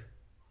another.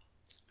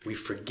 We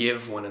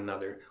forgive one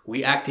another.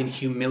 We act in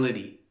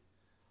humility.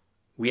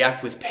 We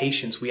act with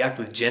patience. We act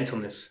with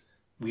gentleness.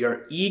 We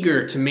are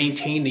eager to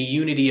maintain the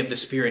unity of the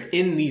Spirit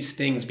in these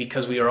things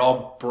because we are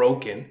all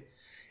broken,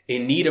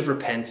 in need of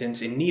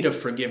repentance, in need of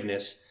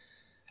forgiveness,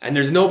 and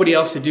there's nobody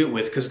else to do it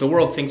with because the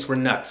world thinks we're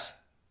nuts.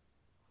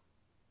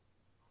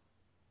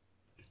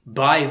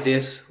 By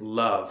this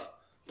love,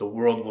 the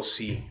world will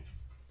see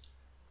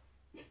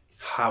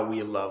how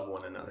we love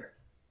one another.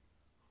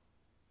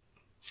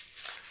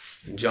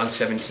 In John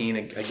 17,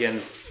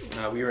 again,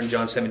 we were in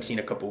John 17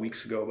 a couple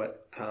weeks ago,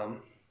 but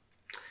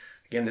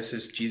again, this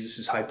is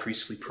Jesus' high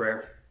priestly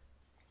prayer.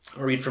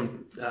 I'll read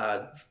from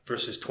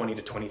verses 20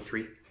 to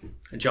 23.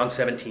 In John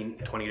 17,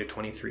 20 to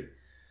 23.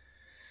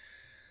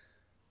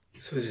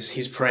 So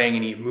he's praying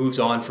and he moves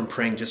on from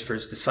praying just for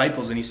his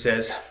disciples and he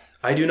says,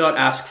 I do not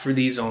ask for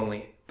these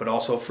only, but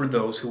also for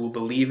those who will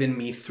believe in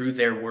me through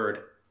their word,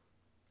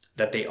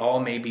 that they all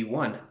may be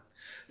one.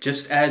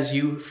 Just as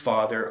you,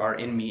 Father, are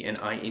in me and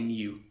I in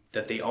you,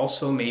 that they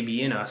also may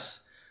be in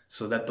us,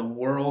 so that the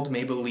world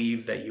may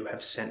believe that you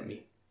have sent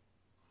me.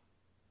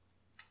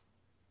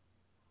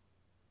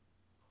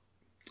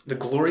 The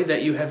glory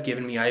that you have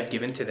given me, I have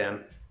given to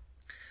them,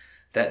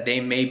 that they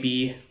may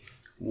be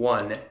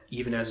one,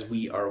 even as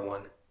we are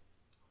one.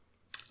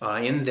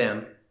 I in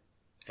them,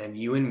 and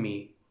you in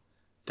me,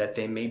 that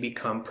they may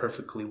become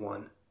perfectly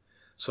one,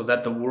 so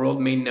that the world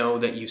may know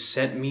that you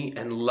sent me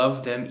and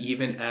loved them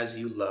even as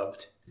you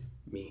loved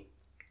me.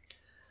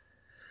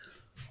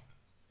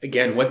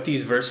 Again, what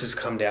these verses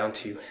come down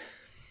to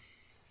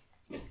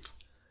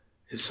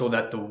is so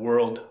that the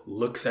world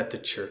looks at the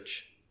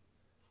church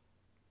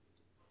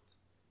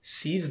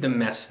sees the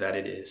mess that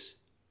it is,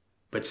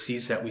 but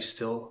sees that we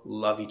still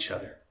love each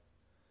other.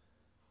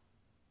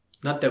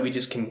 Not that we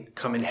just can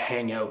come and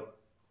hang out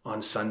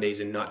on Sundays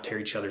and not tear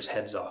each other's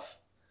heads off,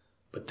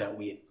 but that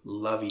we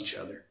love each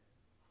other.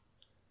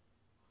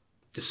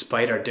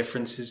 Despite our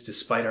differences,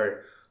 despite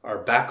our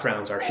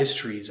backgrounds, our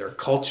histories, our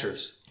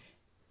cultures,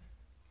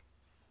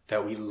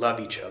 that we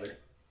love each other.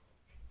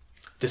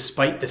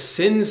 Despite the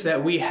sins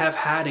that we have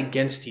had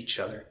against each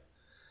other,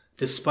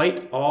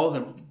 despite all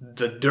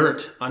the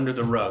dirt under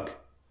the rug,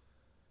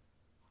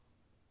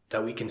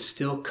 that we can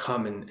still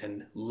come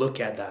and look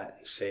at that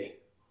and say,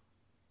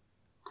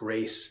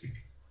 grace,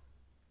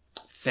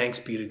 thanks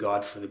be to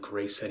God for the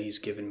grace that he's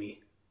given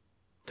me,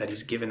 that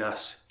he's given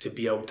us to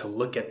be able to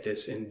look at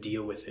this and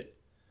deal with it.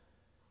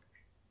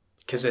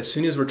 Because as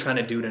soon as we're trying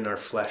to do it in our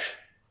flesh,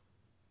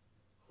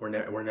 we're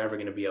never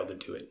going to be able to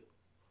do it.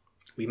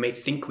 We may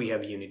think we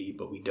have unity,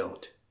 but we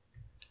don't.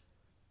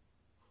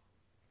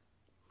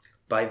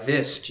 By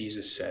this,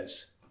 Jesus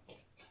says,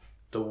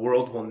 the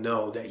world will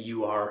know that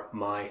you are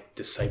my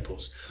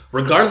disciples.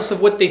 Regardless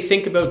of what they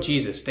think about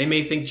Jesus, they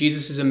may think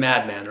Jesus is a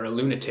madman or a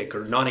lunatic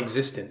or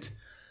non-existent,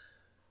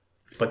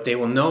 but they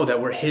will know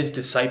that we're his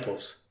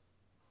disciples.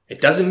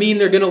 It doesn't mean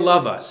they're going to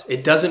love us.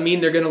 It doesn't mean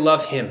they're going to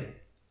love him,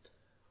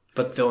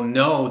 but they'll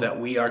know that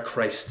we are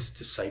Christ's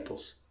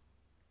disciples.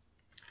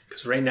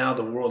 Because right now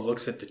the world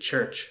looks at the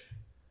church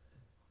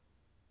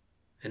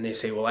and they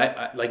say, well,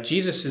 I like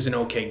Jesus is an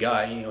okay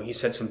guy. You know, he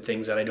said some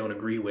things that I don't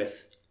agree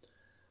with.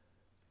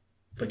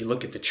 But you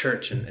look at the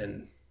church and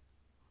it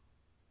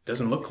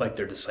doesn't look like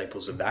they're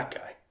disciples of that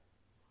guy.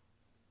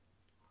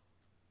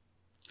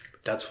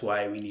 But that's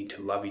why we need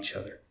to love each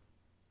other.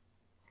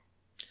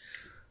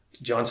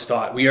 John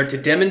Stott, we are to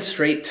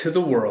demonstrate to the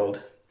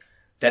world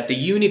that the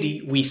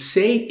unity we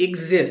say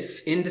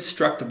exists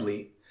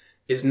indestructibly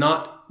is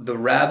not the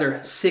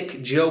rather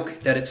sick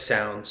joke that it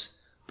sounds,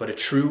 but a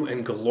true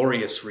and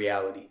glorious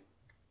reality.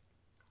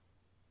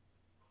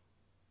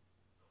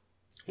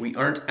 We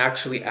aren't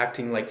actually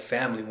acting like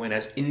family when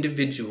as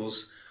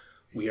individuals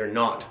we are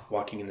not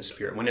walking in the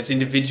Spirit. When as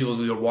individuals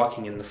we are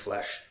walking in the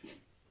flesh.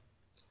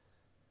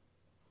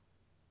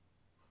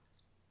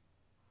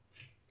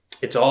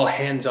 It's all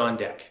hands on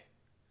deck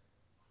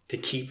to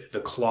keep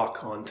the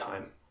clock on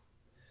time.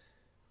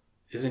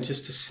 It isn't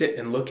just to sit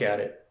and look at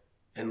it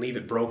and leave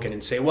it broken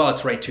and say, well,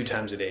 it's right 2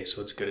 times a day,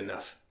 so it's good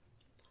enough.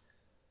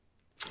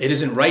 It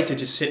isn't right to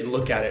just sit and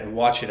look at it and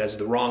watch it as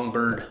the wrong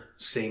bird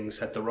sings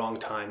at the wrong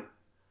time,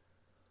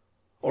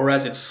 or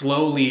as it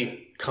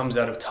slowly comes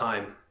out of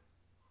time,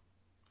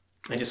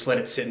 and just let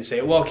it sit and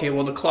say, well, okay,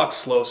 well, the clock's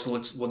slow, so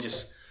we'll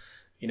just,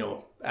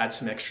 add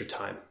some extra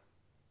time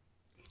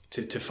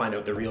to find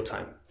out the real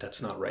time.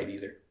 That's not right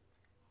either.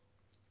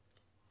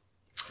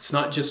 It's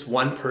not just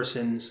one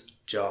person's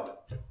job.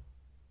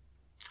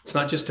 It's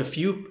not just a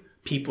few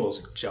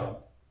people's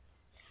job.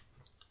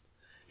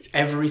 It's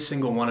every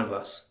single one of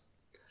us.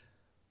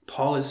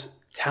 Paul is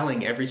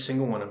telling every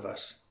single one of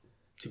us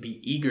to be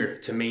eager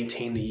to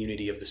maintain the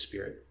unity of the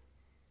Spirit.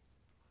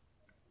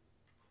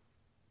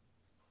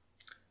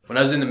 When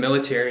I was in the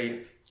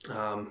military,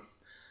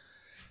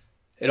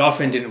 it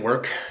often didn't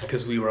work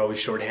because we were always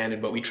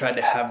shorthanded, but we tried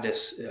to have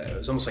this, it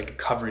was almost like a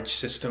coverage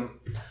system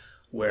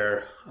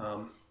where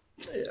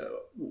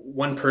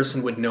one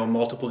person would know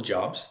multiple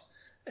jobs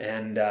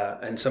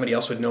and somebody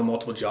else would know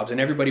multiple jobs,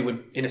 and everybody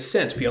would, in a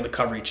sense, be able to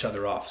cover each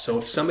other off. So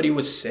if somebody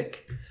was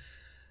sick,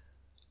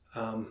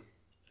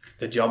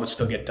 the job would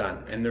still get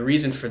done. And the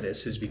reason for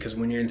this is because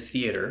when you're in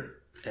theater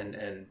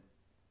and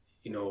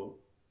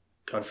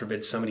God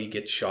forbid somebody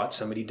gets shot,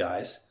 somebody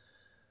dies,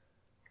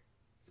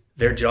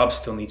 their job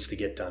still needs to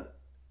get done.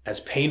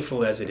 As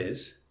painful as it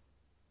is,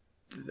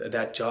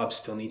 that job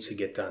still needs to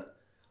get done.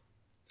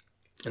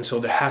 And so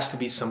there has to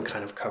be some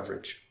kind of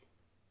coverage.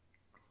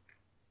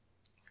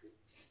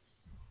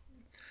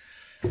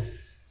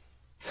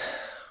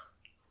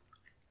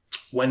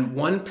 When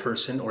one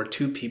person or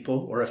 2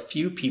 people or a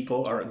few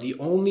people are the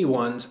only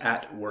ones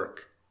at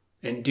work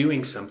and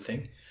doing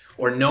something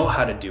or know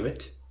how to do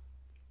it,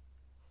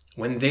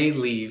 when they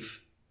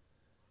leave,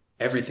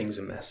 everything's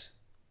a mess.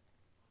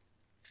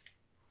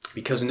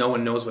 Because no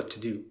one knows what to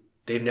do.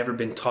 They've never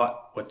been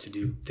taught what to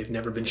do. They've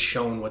never been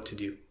shown what to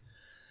do.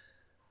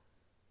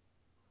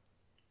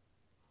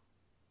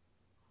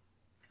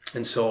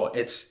 And so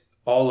it's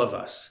all of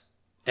us,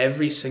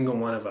 every single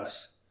one of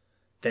us,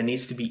 that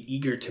needs to be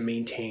eager to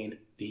maintain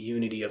the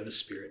unity of the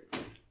Spirit.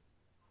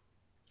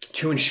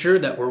 To ensure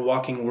that we're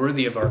walking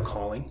worthy of our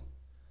calling.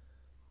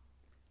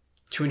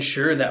 To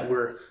ensure that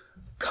we're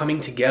coming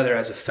together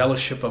as a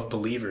fellowship of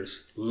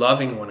believers,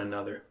 loving one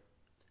another,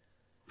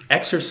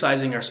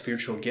 exercising our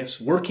spiritual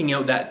gifts, working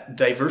out that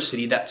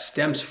diversity that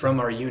stems from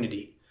our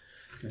unity,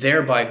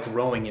 thereby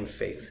growing in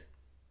faith.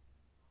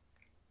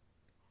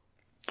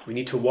 We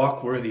need to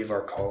walk worthy of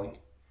our calling.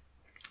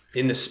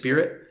 In the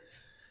Spirit,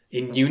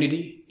 in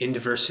unity, in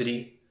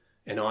diversity,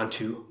 and on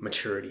to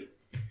maturity.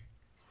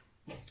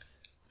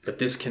 But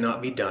this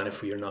cannot be done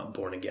if we are not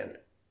born again.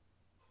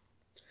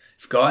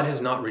 If God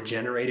has not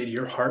regenerated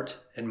your heart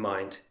and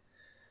mind,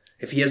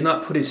 If he has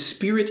not put his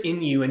Spirit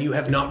in you and you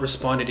have not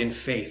responded in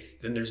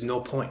faith, then there's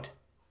no point.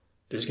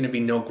 There's going to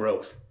be no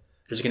growth.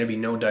 There's going to be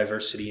no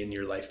diversity in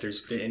your life.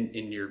 There's in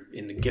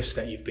the gifts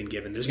that you've been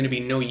given. There's going to be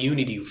no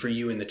unity for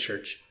you in the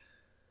church.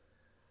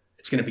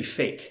 It's going to be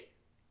fake.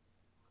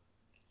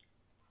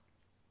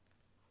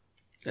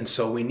 And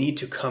so we need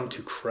to come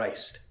to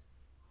Christ.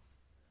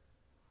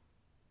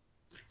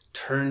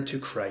 Turn to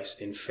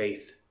Christ in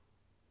faith.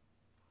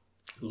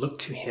 Look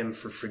to him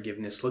for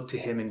forgiveness. Look to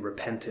him in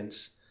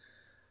repentance.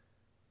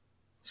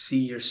 See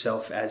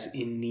yourself as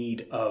in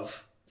need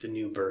of the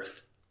new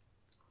birth,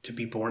 to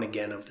be born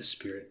again of the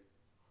Spirit.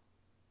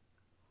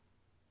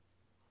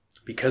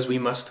 Because we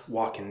must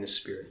walk in the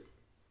Spirit.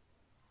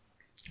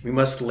 We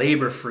must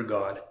labor for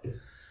God. We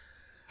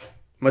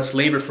must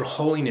labor for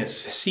holiness,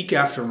 seek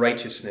after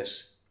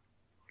righteousness.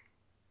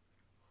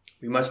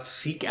 We must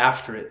seek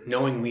after it,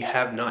 knowing we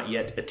have not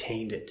yet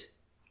attained it.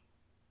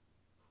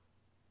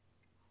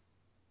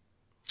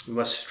 We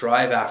must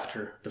strive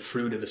after the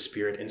fruit of the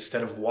Spirit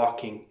instead of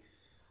walking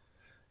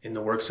in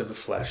the works of the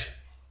flesh.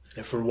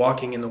 And if we're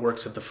walking in the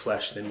works of the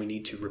flesh, then we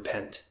need to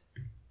repent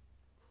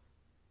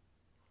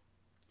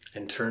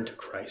and turn to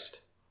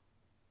Christ.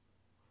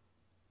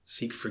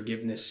 Seek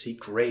forgiveness, seek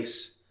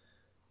grace,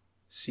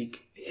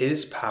 seek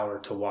his power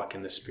to walk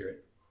in the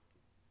Spirit.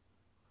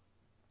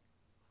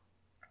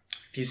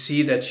 If you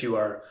see that you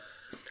are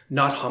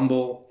not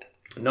humble,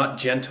 not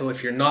gentle,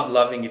 if you're not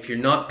loving, if you're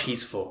not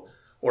peaceful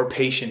or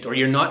patient, or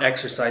you're not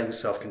exercising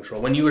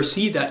self-control, when you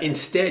see that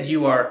instead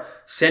you are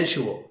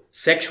sensual,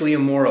 sexually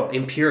immoral,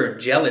 impure,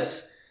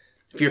 jealous,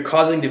 if you're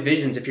causing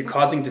divisions, if you're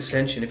causing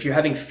dissension, if you're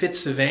having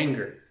fits of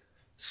anger,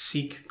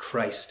 seek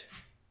Christ.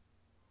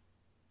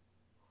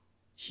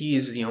 He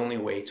is the only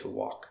way to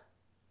walk.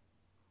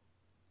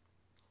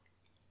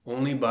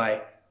 Only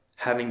by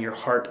having your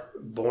heart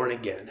born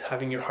again,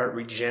 having your heart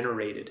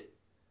regenerated,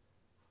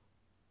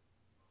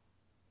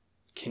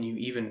 can you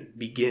even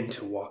begin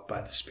to walk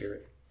by the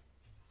Spirit.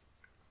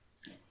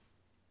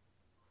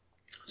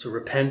 So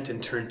repent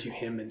and turn to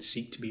him and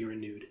seek to be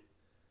renewed.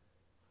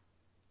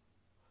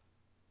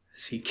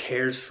 As he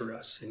cares for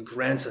us and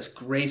grants us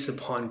grace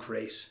upon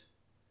grace,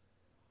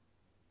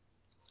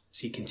 as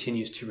he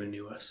continues to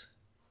renew us.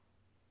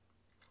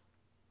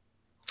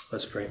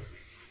 Let's pray.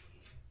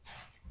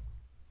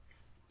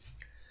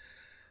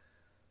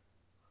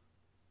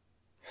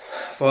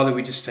 Father,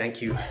 we just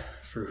thank you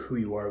for who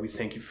you are. We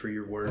thank you for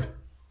your word.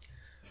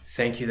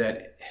 Thank you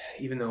that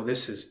even though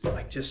this is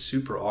like just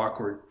super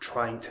awkward,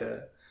 trying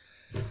to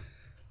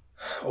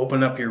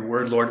open up your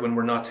word, Lord, when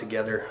we're not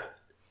together,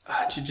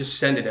 just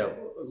send it out.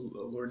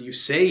 Lord, you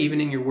say even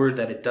in your word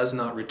that it does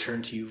not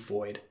return to you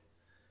void.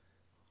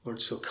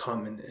 Lord, so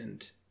come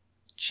and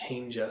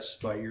change us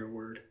by your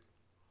word.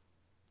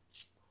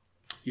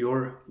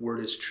 Your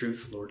word is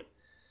truth, Lord.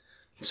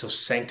 So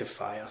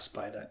sanctify us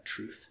by that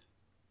truth.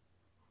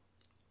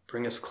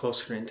 Bring us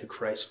closer into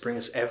Christ. Bring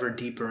us ever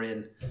deeper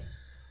in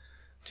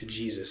to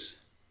Jesus.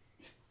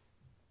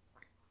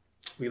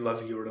 We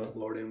love you,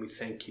 Lord, and we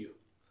thank you.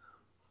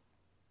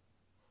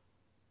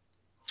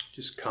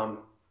 Just come,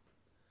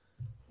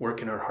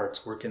 work in our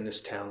hearts, work in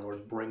this town,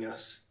 Lord. Bring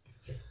us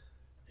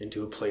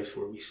into a place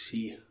where we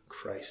see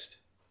Christ,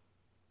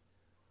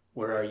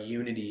 where our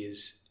unity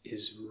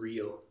is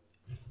real,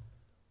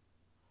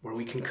 where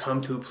we can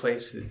come to a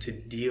place to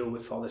deal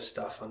with all this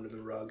stuff under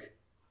the rug.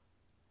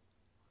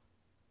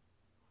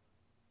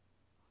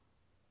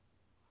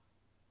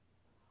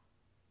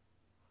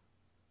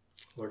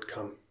 Lord,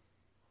 come.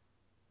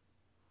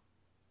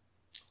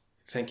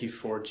 Thank you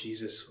for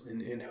Jesus,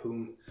 in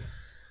whom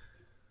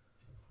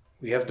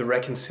we have the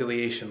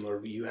reconciliation,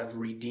 Lord. You have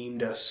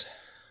redeemed us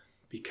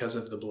because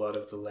of the blood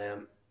of the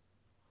Lamb.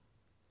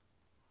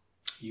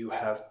 You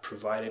have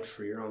provided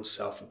for your own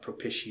self a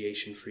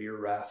propitiation for your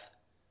wrath.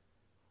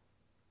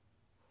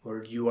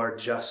 Lord, you are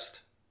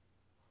just,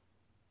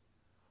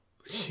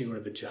 but you are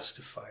the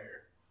justifier.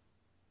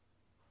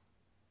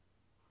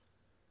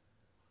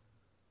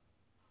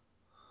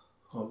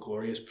 All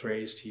glorious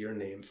praise to your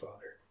name,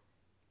 Father.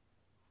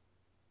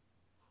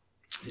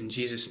 In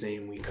Jesus'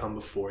 name we come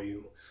before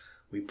you.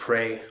 We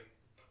pray.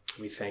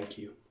 We thank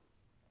you.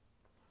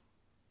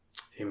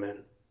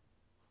 Amen.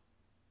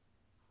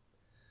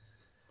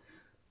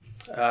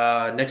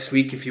 Next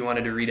week, if you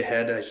wanted to read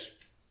ahead, I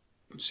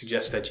would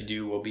suggest that you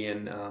do. We'll be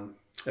in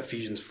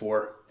Ephesians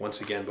 4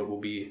 once again, but we'll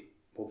be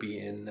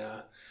in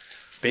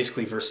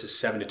basically verses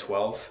 7 to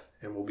 12,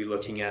 and we'll be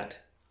looking at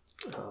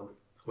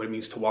what it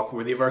means to walk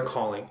worthy of our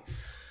calling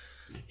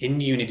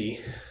in unity,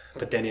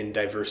 but then in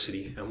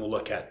diversity. And we'll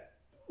look at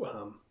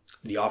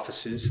the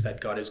offices that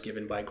God has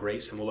given by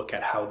grace, and we'll look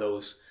at how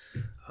those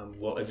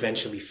will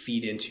eventually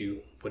feed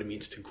into what it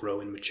means to grow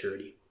in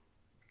maturity.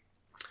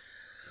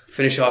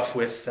 Finish off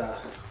with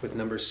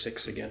number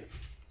 6 again.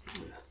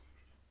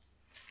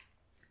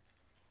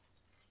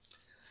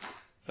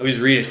 I always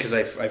read it because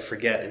I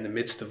forget in the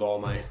midst of all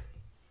my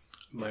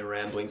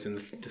ramblings and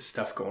the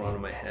stuff going on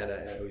in my head.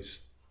 I always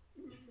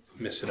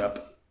miss it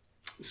up,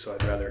 so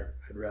I'd rather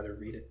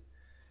read it.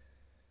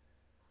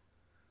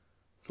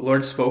 The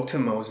Lord spoke to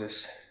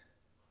Moses,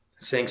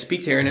 saying,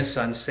 "Speak to Aaron his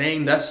son,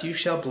 saying, thus you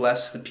shall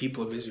bless the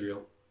people of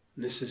Israel.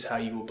 And this is how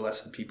you will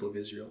bless the people of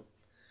Israel.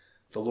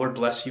 The Lord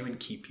bless you and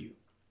keep you.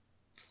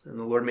 And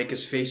the Lord make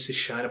his face to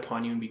shine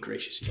upon you and be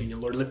gracious to you. And the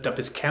Lord lift up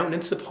his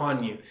countenance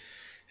upon you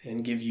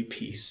and give you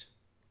peace.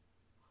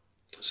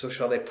 So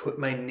shall I put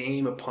my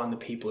name upon the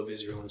people of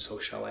Israel, and so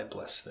shall I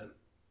bless them."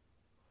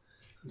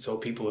 And so,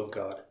 people of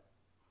God,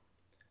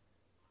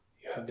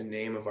 you have the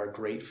name of our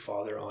great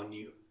Father on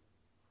you.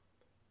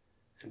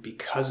 And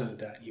because of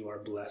that, you are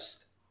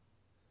blessed.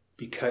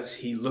 Because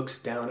he looks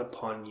down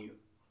upon you,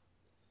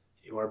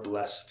 you are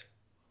blessed,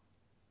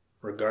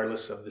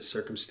 regardless of the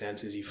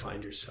circumstances you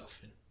find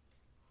yourself in.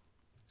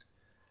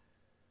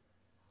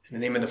 In the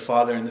name of the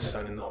Father, and the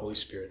Son, and the Holy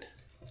Spirit.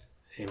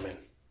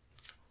 Amen.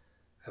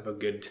 Have a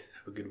good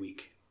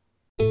week.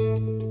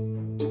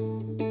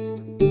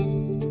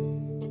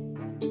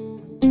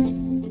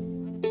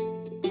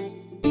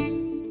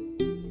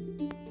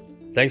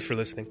 Thanks for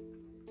listening.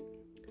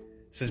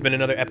 This has been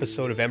another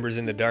episode of Embers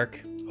in the Dark.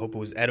 I hope it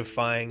was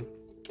edifying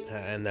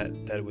and that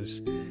it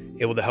was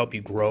able to help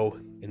you grow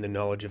in the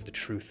knowledge of the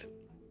truth.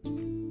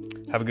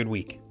 Have a good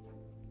week.